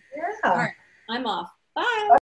action. Yeah. All right. I'm off. Bye.